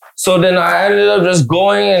 So then I ended up just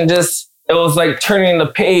going and just, it was like turning the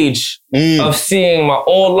page of seeing my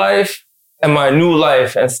old life and my new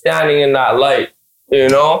life and standing in that light, you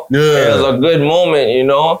know? It was a good moment, you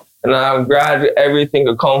know? And I'm glad everything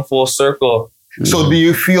could come full circle. So do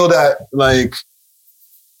you feel that, like,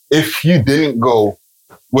 if you didn't go,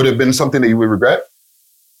 would it have been something that you would regret?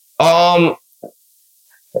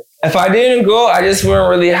 If I didn't go, I just wouldn't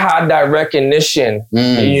really have that recognition,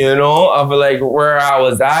 you know, of like where I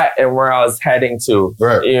was at and where I was heading to,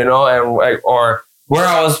 you know, and like, or where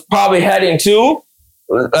I was probably heading to,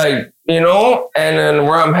 like, you know, and then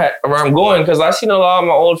where I'm going, because I've seen a lot of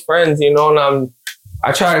my old friends, you know, and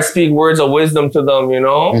I try to speak words of wisdom to them, you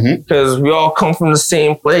know, because we all come from the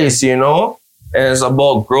same place, you know, and it's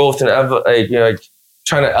about growth and like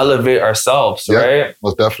trying to elevate ourselves, right?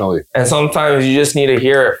 Most definitely. And sometimes you just need to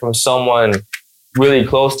hear it from someone really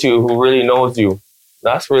close to you who really knows you.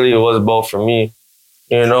 That's really what it's about for me,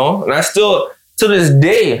 you know? And I still, to this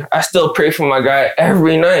day, I still pray for my guy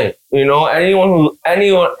every night, you know? Any one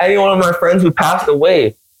of my friends who passed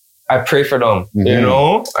away, I pray for them, you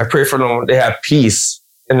know? I pray for them. They have peace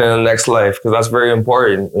in the next life, because that's very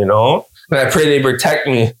important, you know? And I pray they protect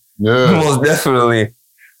me. Yeah. Most definitely.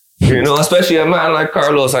 You know, especially a man like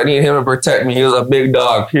Carlos, I need him to protect me. He was a big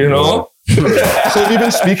dog, you know? So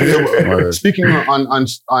even speaking on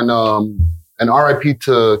an RIP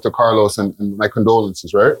to Carlos and my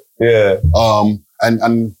condolences, right? Yeah.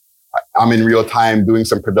 And I'm in real time doing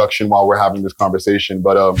some production while we're having this conversation,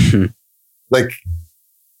 but like,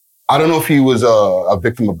 I don't know if he was a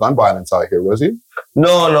victim of gun violence out here, was he?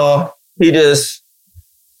 No. He just,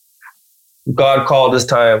 God called this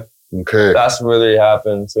time. Okay. That's what really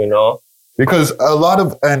happens, you know? Because a lot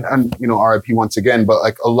of, and you know, RIP once again, but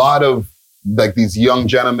like a lot of like these young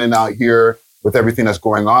gentlemen out here with everything that's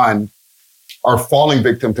going on are falling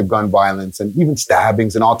victim to gun violence and even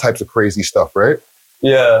stabbings and all types of crazy stuff, right?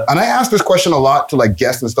 Yeah. And I ask this question a lot to like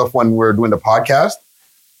guests and stuff when we're doing the podcast,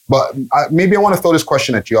 but maybe I want to throw this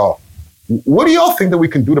question at y'all. What do y'all think that we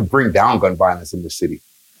can do to bring down gun violence in the city?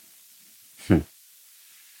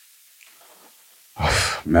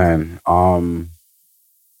 Man,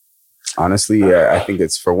 honestly, yeah, I think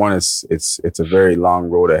it's, for one, it's a very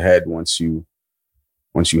long road ahead once you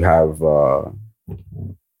have the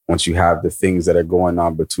things that are going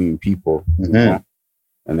on between people, you know?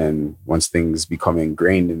 And then once things become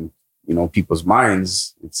ingrained in, you know, people's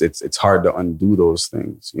minds, it's hard to undo those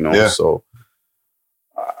things, you know? Yeah. So,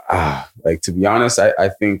 like, to be honest, I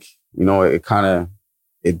think, you know,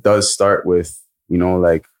 it does start with, you know,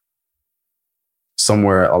 like,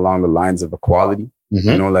 somewhere along the lines of equality,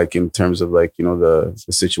 you know, like in terms of like, you know, the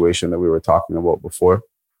situation that we were talking about before,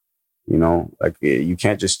 you know, like you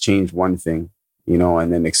can't just change one thing, you know,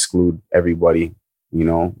 and then exclude everybody, you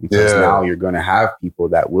know, because now you're going to have people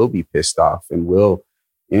that will be pissed off and will,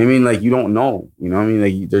 you know what I mean? Like, you don't know, you know what I mean?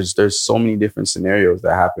 Like there's so many different scenarios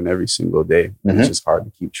that happen every single day. And it's just hard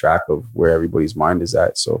to keep track of where everybody's mind is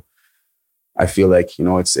at. So I feel like, you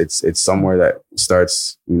know, it's somewhere that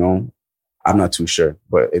starts, you know, I'm not too sure,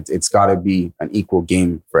 but it's got to be an equal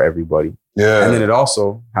game for everybody. Yeah. And then it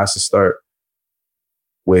also has to start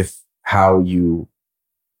with how you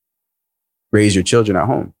raise your children at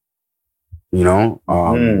home. You know?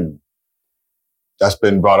 That's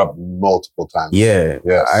been brought up multiple times. Yeah.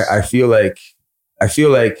 Yes. I feel like,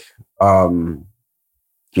 you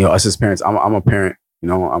know, us as parents, I'm a parent, you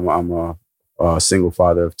know, I'm a single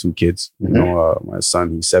father of 2 kids. You know, my son,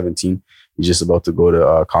 he's 17. He's just about to go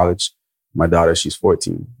to college. My daughter, she's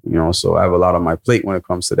 14, you know, so I have a lot on my plate when it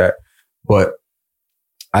comes to that. But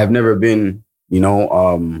I've never been, you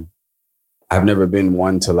know, I've never been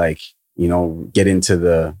one to like, you know, get into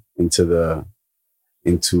the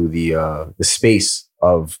space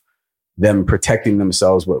of them protecting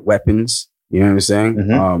themselves with weapons. You know what I'm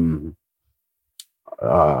saying?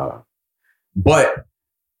 But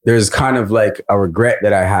there's kind of like a regret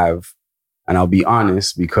that I have, and I'll be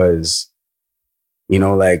honest, because, you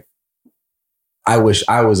know, like, I wish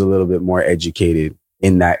I was a little bit more educated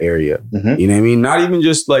in that area. You know what I mean? Not even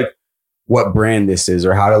just like what brand this is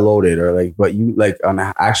or how to load it or like, but you like on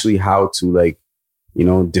actually how to like, you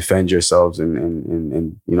know, defend yourselves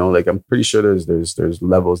and you know, like I'm pretty sure there's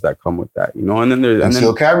levels that come with that, you know, and then there's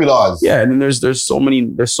still carry laws. Yeah, and then there's so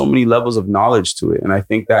many levels of knowledge to it, and I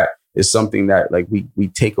think that is something that like we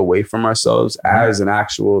take away from ourselves as an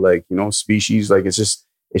actual like, you know, species. Like it's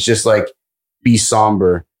just like, be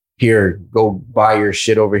somber. Here, go buy your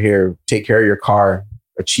shit over here, take care of your car,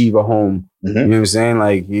 achieve a home. You know what I'm saying?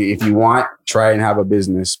 Like, if you want, try and have a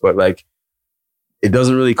business. But like, it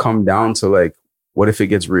doesn't really come down to like, what if it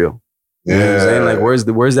gets real? You know what I'm saying? Like,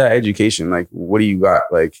 where's that education? Like, what do you got?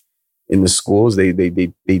 Like, in the schools, they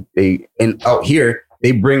and out here,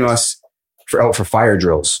 they bring us out for fire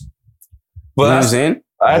drills. Well, you know what I'm saying?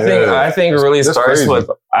 I think it really starts with,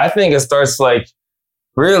 I think it starts like,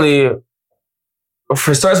 really,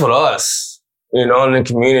 it starts with us, you know, in the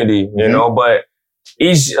community, you know, but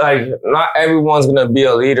not everyone's going to be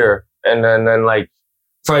a leader. And then like,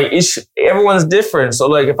 for everyone's different. So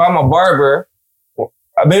like, if I'm a barber,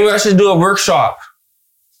 maybe I should do a workshop,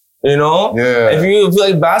 you know? Yeah. If you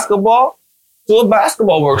like basketball, do a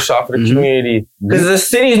basketball workshop for the community because the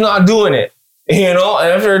city's not doing it, you know.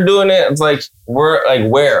 And if they're doing it, it's like we're like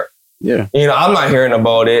where, Yeah. you know, I'm not hearing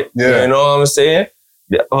about it. Yeah. You know what I'm saying?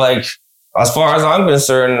 Like as far as I'm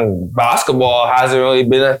concerned, basketball hasn't really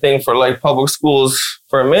been a thing for like public schools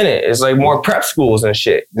for a minute. It's like more prep schools and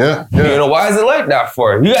shit. Yeah. You know, why is it like that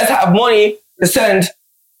for? You guys have money to send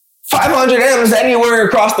 500 M's anywhere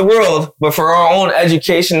across the world, but for our own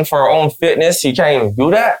education, for our own fitness, you can't even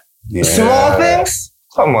do that. Yeah. Small things?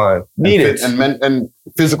 Come on. Need it. And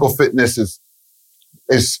physical fitness is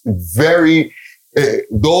very,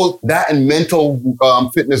 that and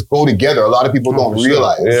mental fitness go together. A lot of people don't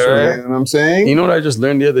realize. Yeah. You know what I'm saying? You know what I just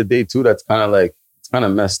learned the other day too? That's kind of like, it's kind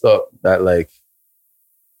of messed up that like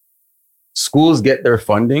schools get their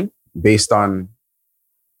funding based on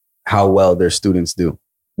how well their students do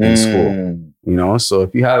in school. You know, so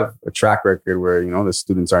if you have a track record where, you know, the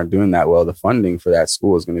students aren't doing that well, the funding for that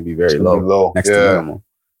school is going to be very low, next to minimal.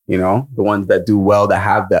 You know, the ones that do well, that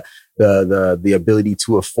have the ability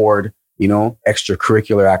to afford, you know,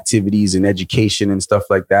 extracurricular activities and education and stuff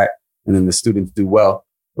like that. And then the students do well.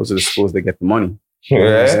 Those are the schools that get the money. You know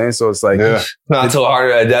what I'm saying? So it's like, not so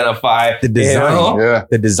hard to identify. The design, you know?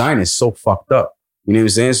 the design is so fucked up. You know what I'm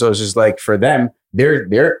saying? So it's just like for them,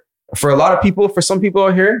 they're for a lot of people, for some people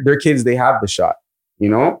out here, their kids, they have the shot, you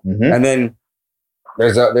know? And then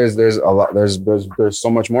there's so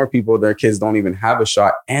much more people, their kids don't even have a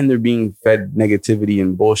shot and they're being fed negativity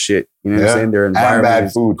and bullshit. You know what I'm saying? Their environment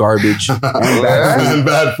is garbage and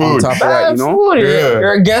bad food. On top of that, you know?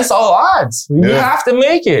 You're against all odds. You have to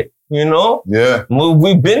make it, you know? Yeah.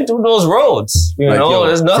 We've been through those roads, you know? Yo,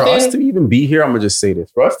 there's nothing. For us to even be here, I'm going to just say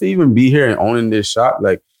this. For us to even be here and owning this shop,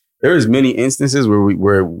 like, there's many instances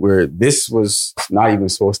where this was not even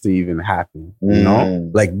supposed to even happen, you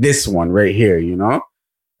know, like this one right here, you know.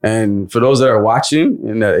 And for those that are watching,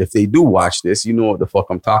 and if they do watch this, you know what the fuck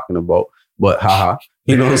I'm talking about. But haha,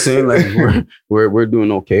 you know what I'm saying? Like we're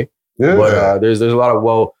doing okay. Yeah. But there's a lot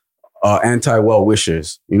of anti-well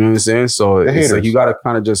wishers. You know what I'm saying? So it's like you got to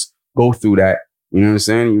kind of just go through that. You know what I'm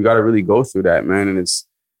saying? You got to really go through that, man.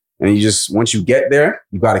 And you just, once you get there,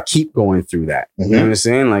 you got to keep going through that. You know what I'm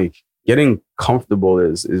saying? Like getting comfortable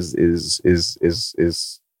is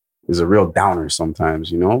a real downer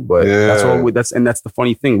sometimes, you know, but that's the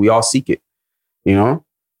funny thing. We all seek it, you know,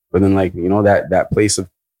 but then like, you know, that place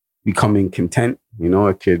of becoming content, you know,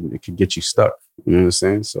 it could get you stuck. You know what I'm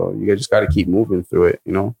saying? So you just got to keep moving through it,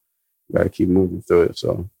 you know, you got to keep moving through it.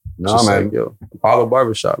 So no, man. Like, yo, Apollo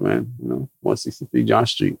Barbershop, man, you know, 163 John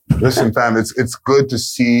Street. Listen, fam, it's good to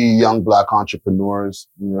see young Black entrepreneurs,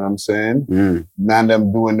 you know what I'm saying? Man,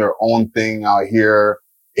 them doing their own thing out here,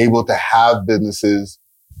 able to have businesses,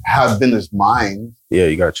 have business minds. Yeah,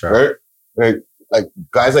 you gotta try. Right? Like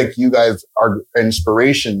guys like you guys are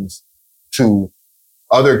inspirations to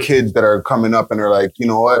other kids that are coming up and are like, you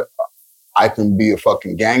know what? I can be a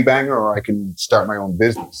fucking gangbanger or I can start my own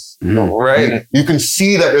business. You know, right? You can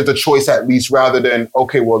see that there's a choice at least rather than,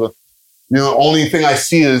 okay, well, the only thing I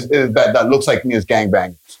see is that looks like me is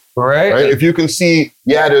gangbangers. Right. If you can see,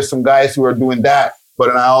 there's some guys who are doing that, but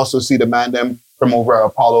then I also see the man them from over at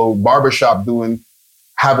Apollo Barbershop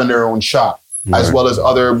having their own shop, as well as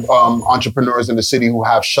other entrepreneurs in the city who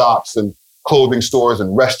have shops and clothing stores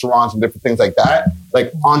and restaurants and different things like that.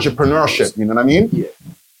 Like entrepreneurship, you know what I mean? Yeah.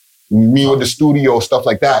 Me with the studio, stuff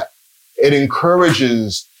like that. It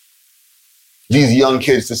encourages these young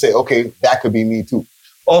kids to say, okay, that could be me too.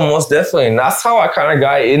 Oh, most definitely. And that's how I kind of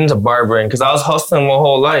got into barbering because I was hustling my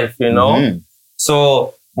whole life, you know?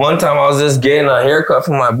 So one time I was just getting a haircut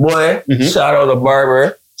from my boy. Shout out the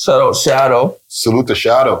barber. Shout out Shadow. Salute to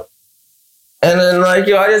Shadow. And then like,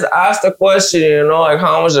 I just asked a question, you know, like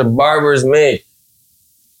how much the barbers make.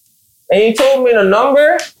 And he told me the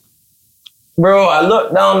number. Bro, I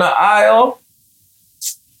looked down the aisle.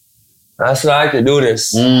 I said, I could do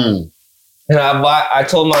this. And I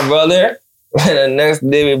told my brother, and the next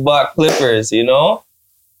day we bought clippers, you know?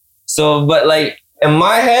 So, but like in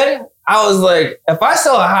my head, I was like, if I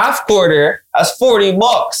sell a half quarter, that's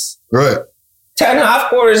 $40. Right. 10 half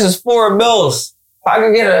quarters is $4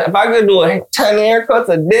 If I could do 10 haircuts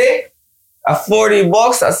a day at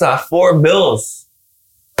 $40, that's not $4.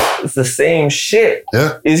 It's the same shit.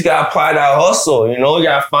 Yeah. You just gotta apply that hustle, you know? You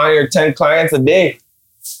gotta find your 10 clients a day,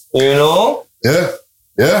 you know? Yeah.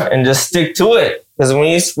 Yeah. And just stick to it. Because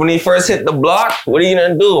when you first hit the block, what are you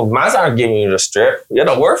gonna do? Man's not giving you the strip. You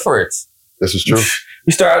gotta work for it. This is true.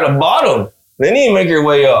 You start at the bottom, then you make your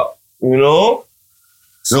way up, you know?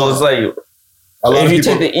 So it's like, if you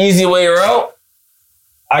take the easy way route,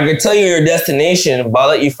 I can tell you your destination, but I'll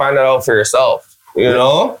let you find it out for yourself, you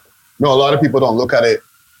know? No, a lot of people don't look at it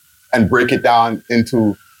and break it down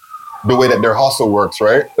into the way that their hustle works,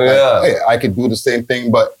 right? Yeah. Like, hey, I could do the same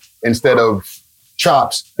thing, but instead of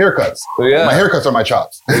chops, haircuts. Yeah. My haircuts are my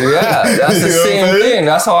chops. Yeah, that's the You know same what I'm saying? thing.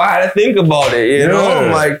 That's how I had to think about it. You know,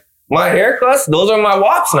 Yeah. like my haircuts, those are my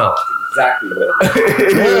wops now. Exactly.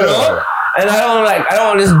 You know? And I don't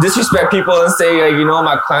want to just disrespect people and say, like, you know,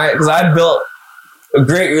 my client, because I built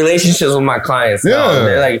great relationships with my clients now.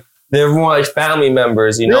 Yeah. They're more like family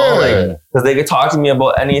members, you know, Yeah. like, because they could talk to me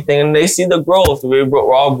about anything and they see the growth.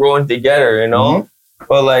 We're all growing together, you know?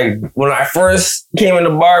 But like, when I first came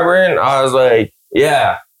into barbering, I was like,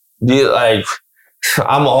 yeah, dude, like,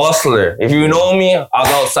 I'm a hustler. If you know me, I was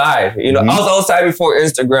outside. You know, I was outside before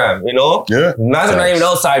Instagram, you know? Yeah. Man's are not even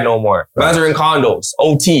outside no more. Man's are in condos,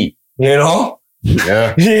 OT, you know?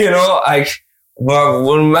 Yeah. You know, like, but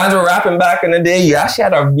when man's were rapping back in the day, you actually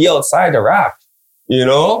had to be outside to rap, you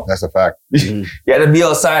know? That's a fact. You had to be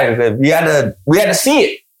outside because we had to see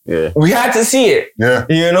it. Yeah. We had to see it, Yeah.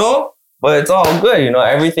 you know? But it's all good, you know?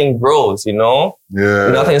 Everything grows, you know?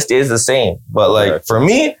 Yeah. Nothing stays the same. But like, for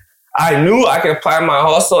me, I knew I could apply my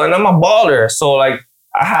hustle and I'm a baller. So like,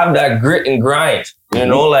 I have that grit and grind, you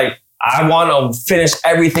know? Like, I want to finish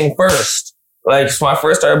everything first. Like, so when I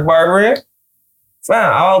first started barbering,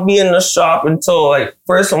 fam, I'll be in the shop until like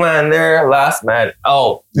first man there, last man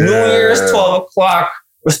out. Yeah. New Year's, 12 o'clock,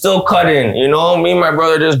 we're still cutting, you know? Me and my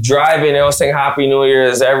brother just driving, they all saying Happy New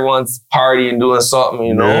Year's, everyone's partying, doing something,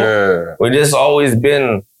 you know? Yeah. We just always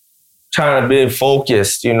been trying to be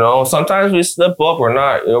focused, you know? Sometimes we slip up, we're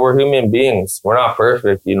not, you know, we're human beings. We're not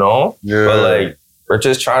perfect, you know? Yeah. But like, we're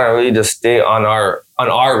just trying to really just stay on our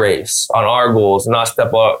race, on our goals, not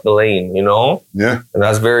step out the lane, you know? Yeah. And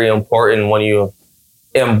that's very important when you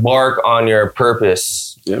embark on your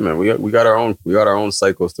purpose. Yeah, man. We got our own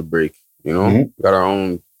cycles to break. You know, we got our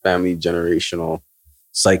own family generational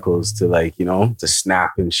cycles to like, you know, to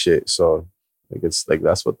snap and shit. So like, it's like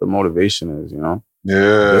that's what the motivation is. You know,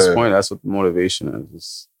 Yeah. at this point, that's what the motivation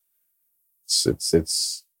is.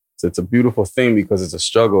 It's a beautiful thing because it's a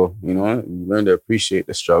struggle. You know, you learn to appreciate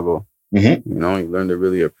the struggle. You know, you learn to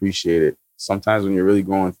really appreciate it. Sometimes when you're really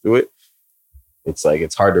going through it, it's like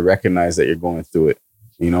it's hard to recognize that you're going through it.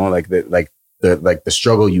 You know, like the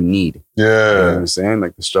struggle you need. Yeah. You know what I'm saying?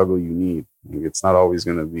 Like the struggle you need. Like, it's not always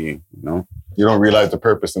gonna be, you know. You don't realize the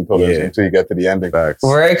purpose until you get to the ending. Facts.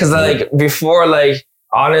 Right? Because like before, like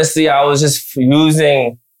honestly, I was just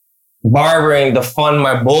using barbering to fund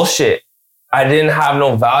my bullshit. I didn't have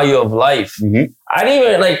no value of life. I didn't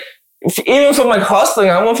even like, even from like hustling,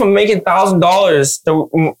 I went from making $1,000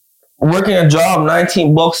 to working a job,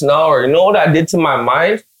 $19 an hour. You know what that did to my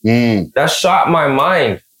mind? That shot my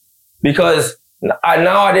mind because I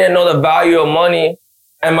didn't know the value of money,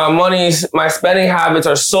 and my spending habits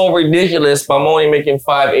are so ridiculous. But I'm only making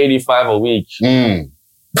 $585 a week. You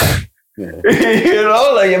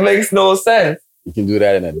know, like it makes no sense. You can do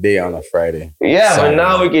that in a day on a Friday. Yeah, but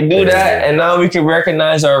now we can do that, and now we can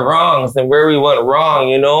recognize our wrongs and where we went wrong.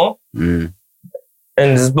 You know, and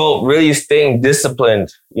it's about really staying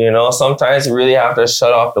disciplined. You know, sometimes you really have to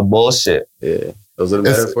shut off the bullshit. Yeah. Those are the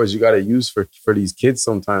metaphors you got to use for these kids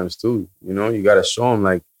sometimes too. You know, you got to show them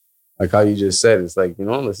like how you just said. It's like, you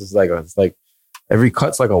know, this is like it's like every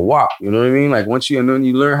cut's like a wop. You know what I mean? Like once you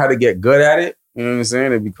learn how to get good at it, you know what I'm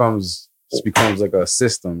saying? It becomes like a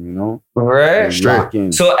system. You know, right? Lock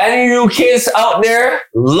in. So any of you kids out there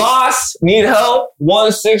lost, need help?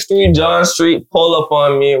 163 John Street, pull up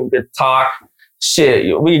on me. We could talk.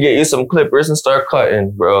 Shit, we can get you some clippers and start cutting,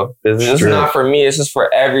 bro. This is not for me. This is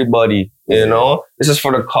for everybody, you know? This is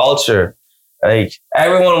for the culture. Like,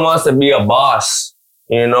 everyone wants to be a boss,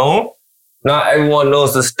 you know? Not everyone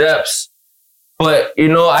knows the steps. But, you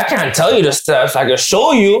know, I can't tell you the steps. I can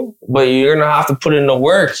show you, but you're going to have to put in the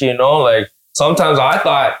work, you know? Like, sometimes I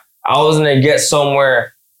thought I was going to get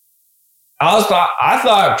somewhere. I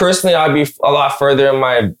thought personally I'd be a lot further in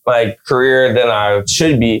my career than I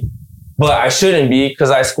should be. But I shouldn't be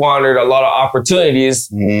because I squandered a lot of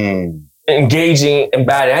opportunities engaging in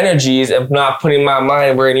bad energies and not putting my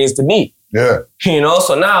mind where it needs to be. Yeah. You know,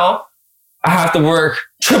 so now I have to work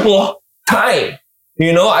triple time.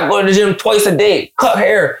 You know, I go to the gym twice a day, cut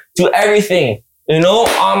hair, do everything, you know,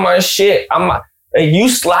 on my shit. If you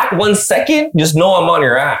slack 1 second, just know I'm on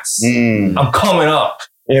your ass. I'm coming up,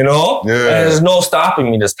 you know? Yeah. And there's no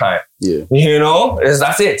stopping me this time. Yeah. You know,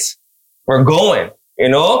 that's it. We're going. You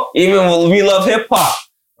know, even when we love hip hop,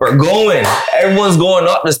 we're going. Everyone's going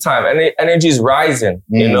up this time. And energy's rising,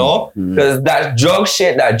 you know? Because that drug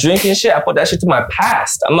shit, that drinking shit, I put that shit to my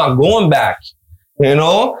past. I'm not going back, you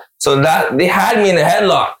know? So that they had me in a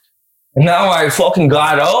headlock. And now I fucking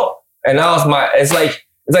got out. And now it's like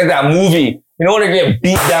that movie. You know when they get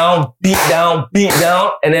beat down,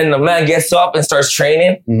 and then the man gets up and starts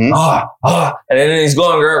training. Mhm. And then he's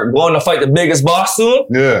going to fight the biggest boss soon.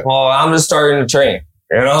 Yeah. Well, I'm just starting to train.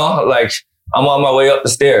 You know, like I'm on my way up the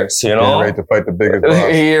stairs. You know, Getting ready to fight the biggest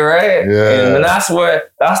boss. You're right. Yeah. And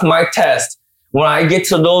that's my test. When I get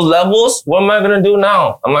to those levels, what am I gonna do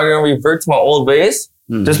now? Am I gonna revert to my old ways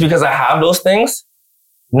just because I have those things?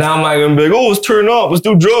 Now am I gonna be like, oh, let's turn up, let's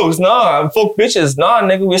do drugs? Nah, fuck bitches. Nah,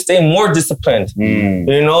 nigga, we stay more disciplined.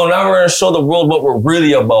 You know, now we're gonna show the world what we're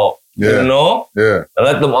really about. Yeah. You know? Yeah. And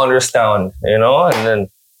let them understand, you know? And then,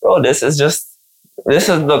 bro, this is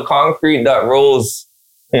the concrete that rose,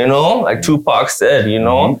 you know? Like Tupac said, you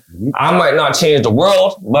know? I might not change the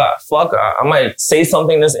world, but fuck, I might say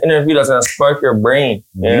something in this interview that's gonna spark your brain,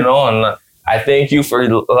 you know? And I thank you for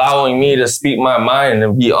allowing me to speak my mind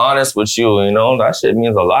and be honest with you. You know, that shit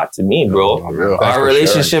means a lot to me, bro. Our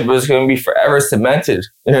relationship is going to be forever cemented.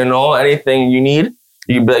 You know, anything you need,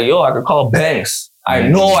 you be like, yo, I could call Banks. I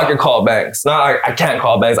know I could call Banks. Not I can't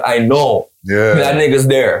call Banks. I know that nigga's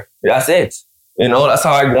there. That's it. You know, that's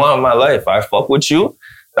how I go on in my life. I fuck with you.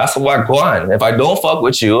 That's how I go on. If I don't fuck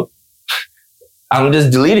with you, I'm just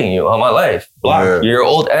deleting you on my life. Block your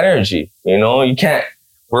old energy. You know, you can't.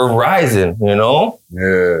 We're rising, you know?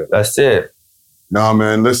 Yeah. That's it. No,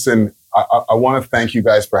 man, listen, I want to thank you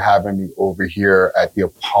guys for having me over here at the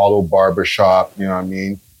Apollo Barbershop. You know what I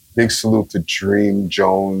mean? Big salute to Dream Team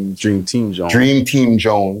Jones.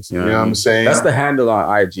 You know what I'm saying? That's the handle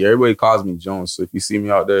on IG. Everybody calls me Jones. So if you see me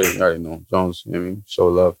out there, you already know Jones. You know what I mean? Show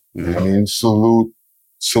love. You know? I mean, salute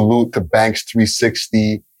to Banks 360.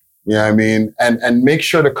 You know what I mean? And make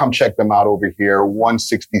sure to come check them out over here,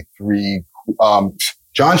 163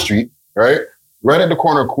 John Street, right? Right at the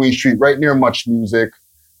corner of Queen Street, right near Much Music.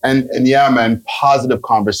 And yeah, man, positive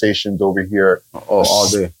conversations over here. Oh, all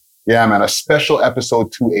day. Yeah, man, a special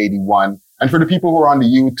episode 281. And for the people who are on the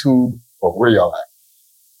YouTube, where y'all at?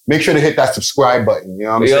 Make sure to hit that subscribe button, you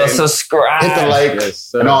know what I'm saying? Subscribe. Hit the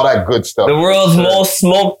like and all that good stuff. The world's most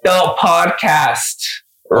smoked out podcast,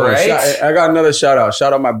 right? I got another shout out.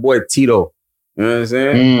 Shout out my boy Tito. You know what I'm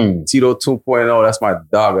saying? Tito 2.0. That's my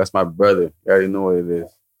dog. That's my brother. You already know what it is.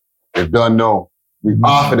 You done know. We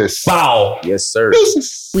off of this. Bow. Yes, sir.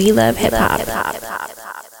 We love hip hop.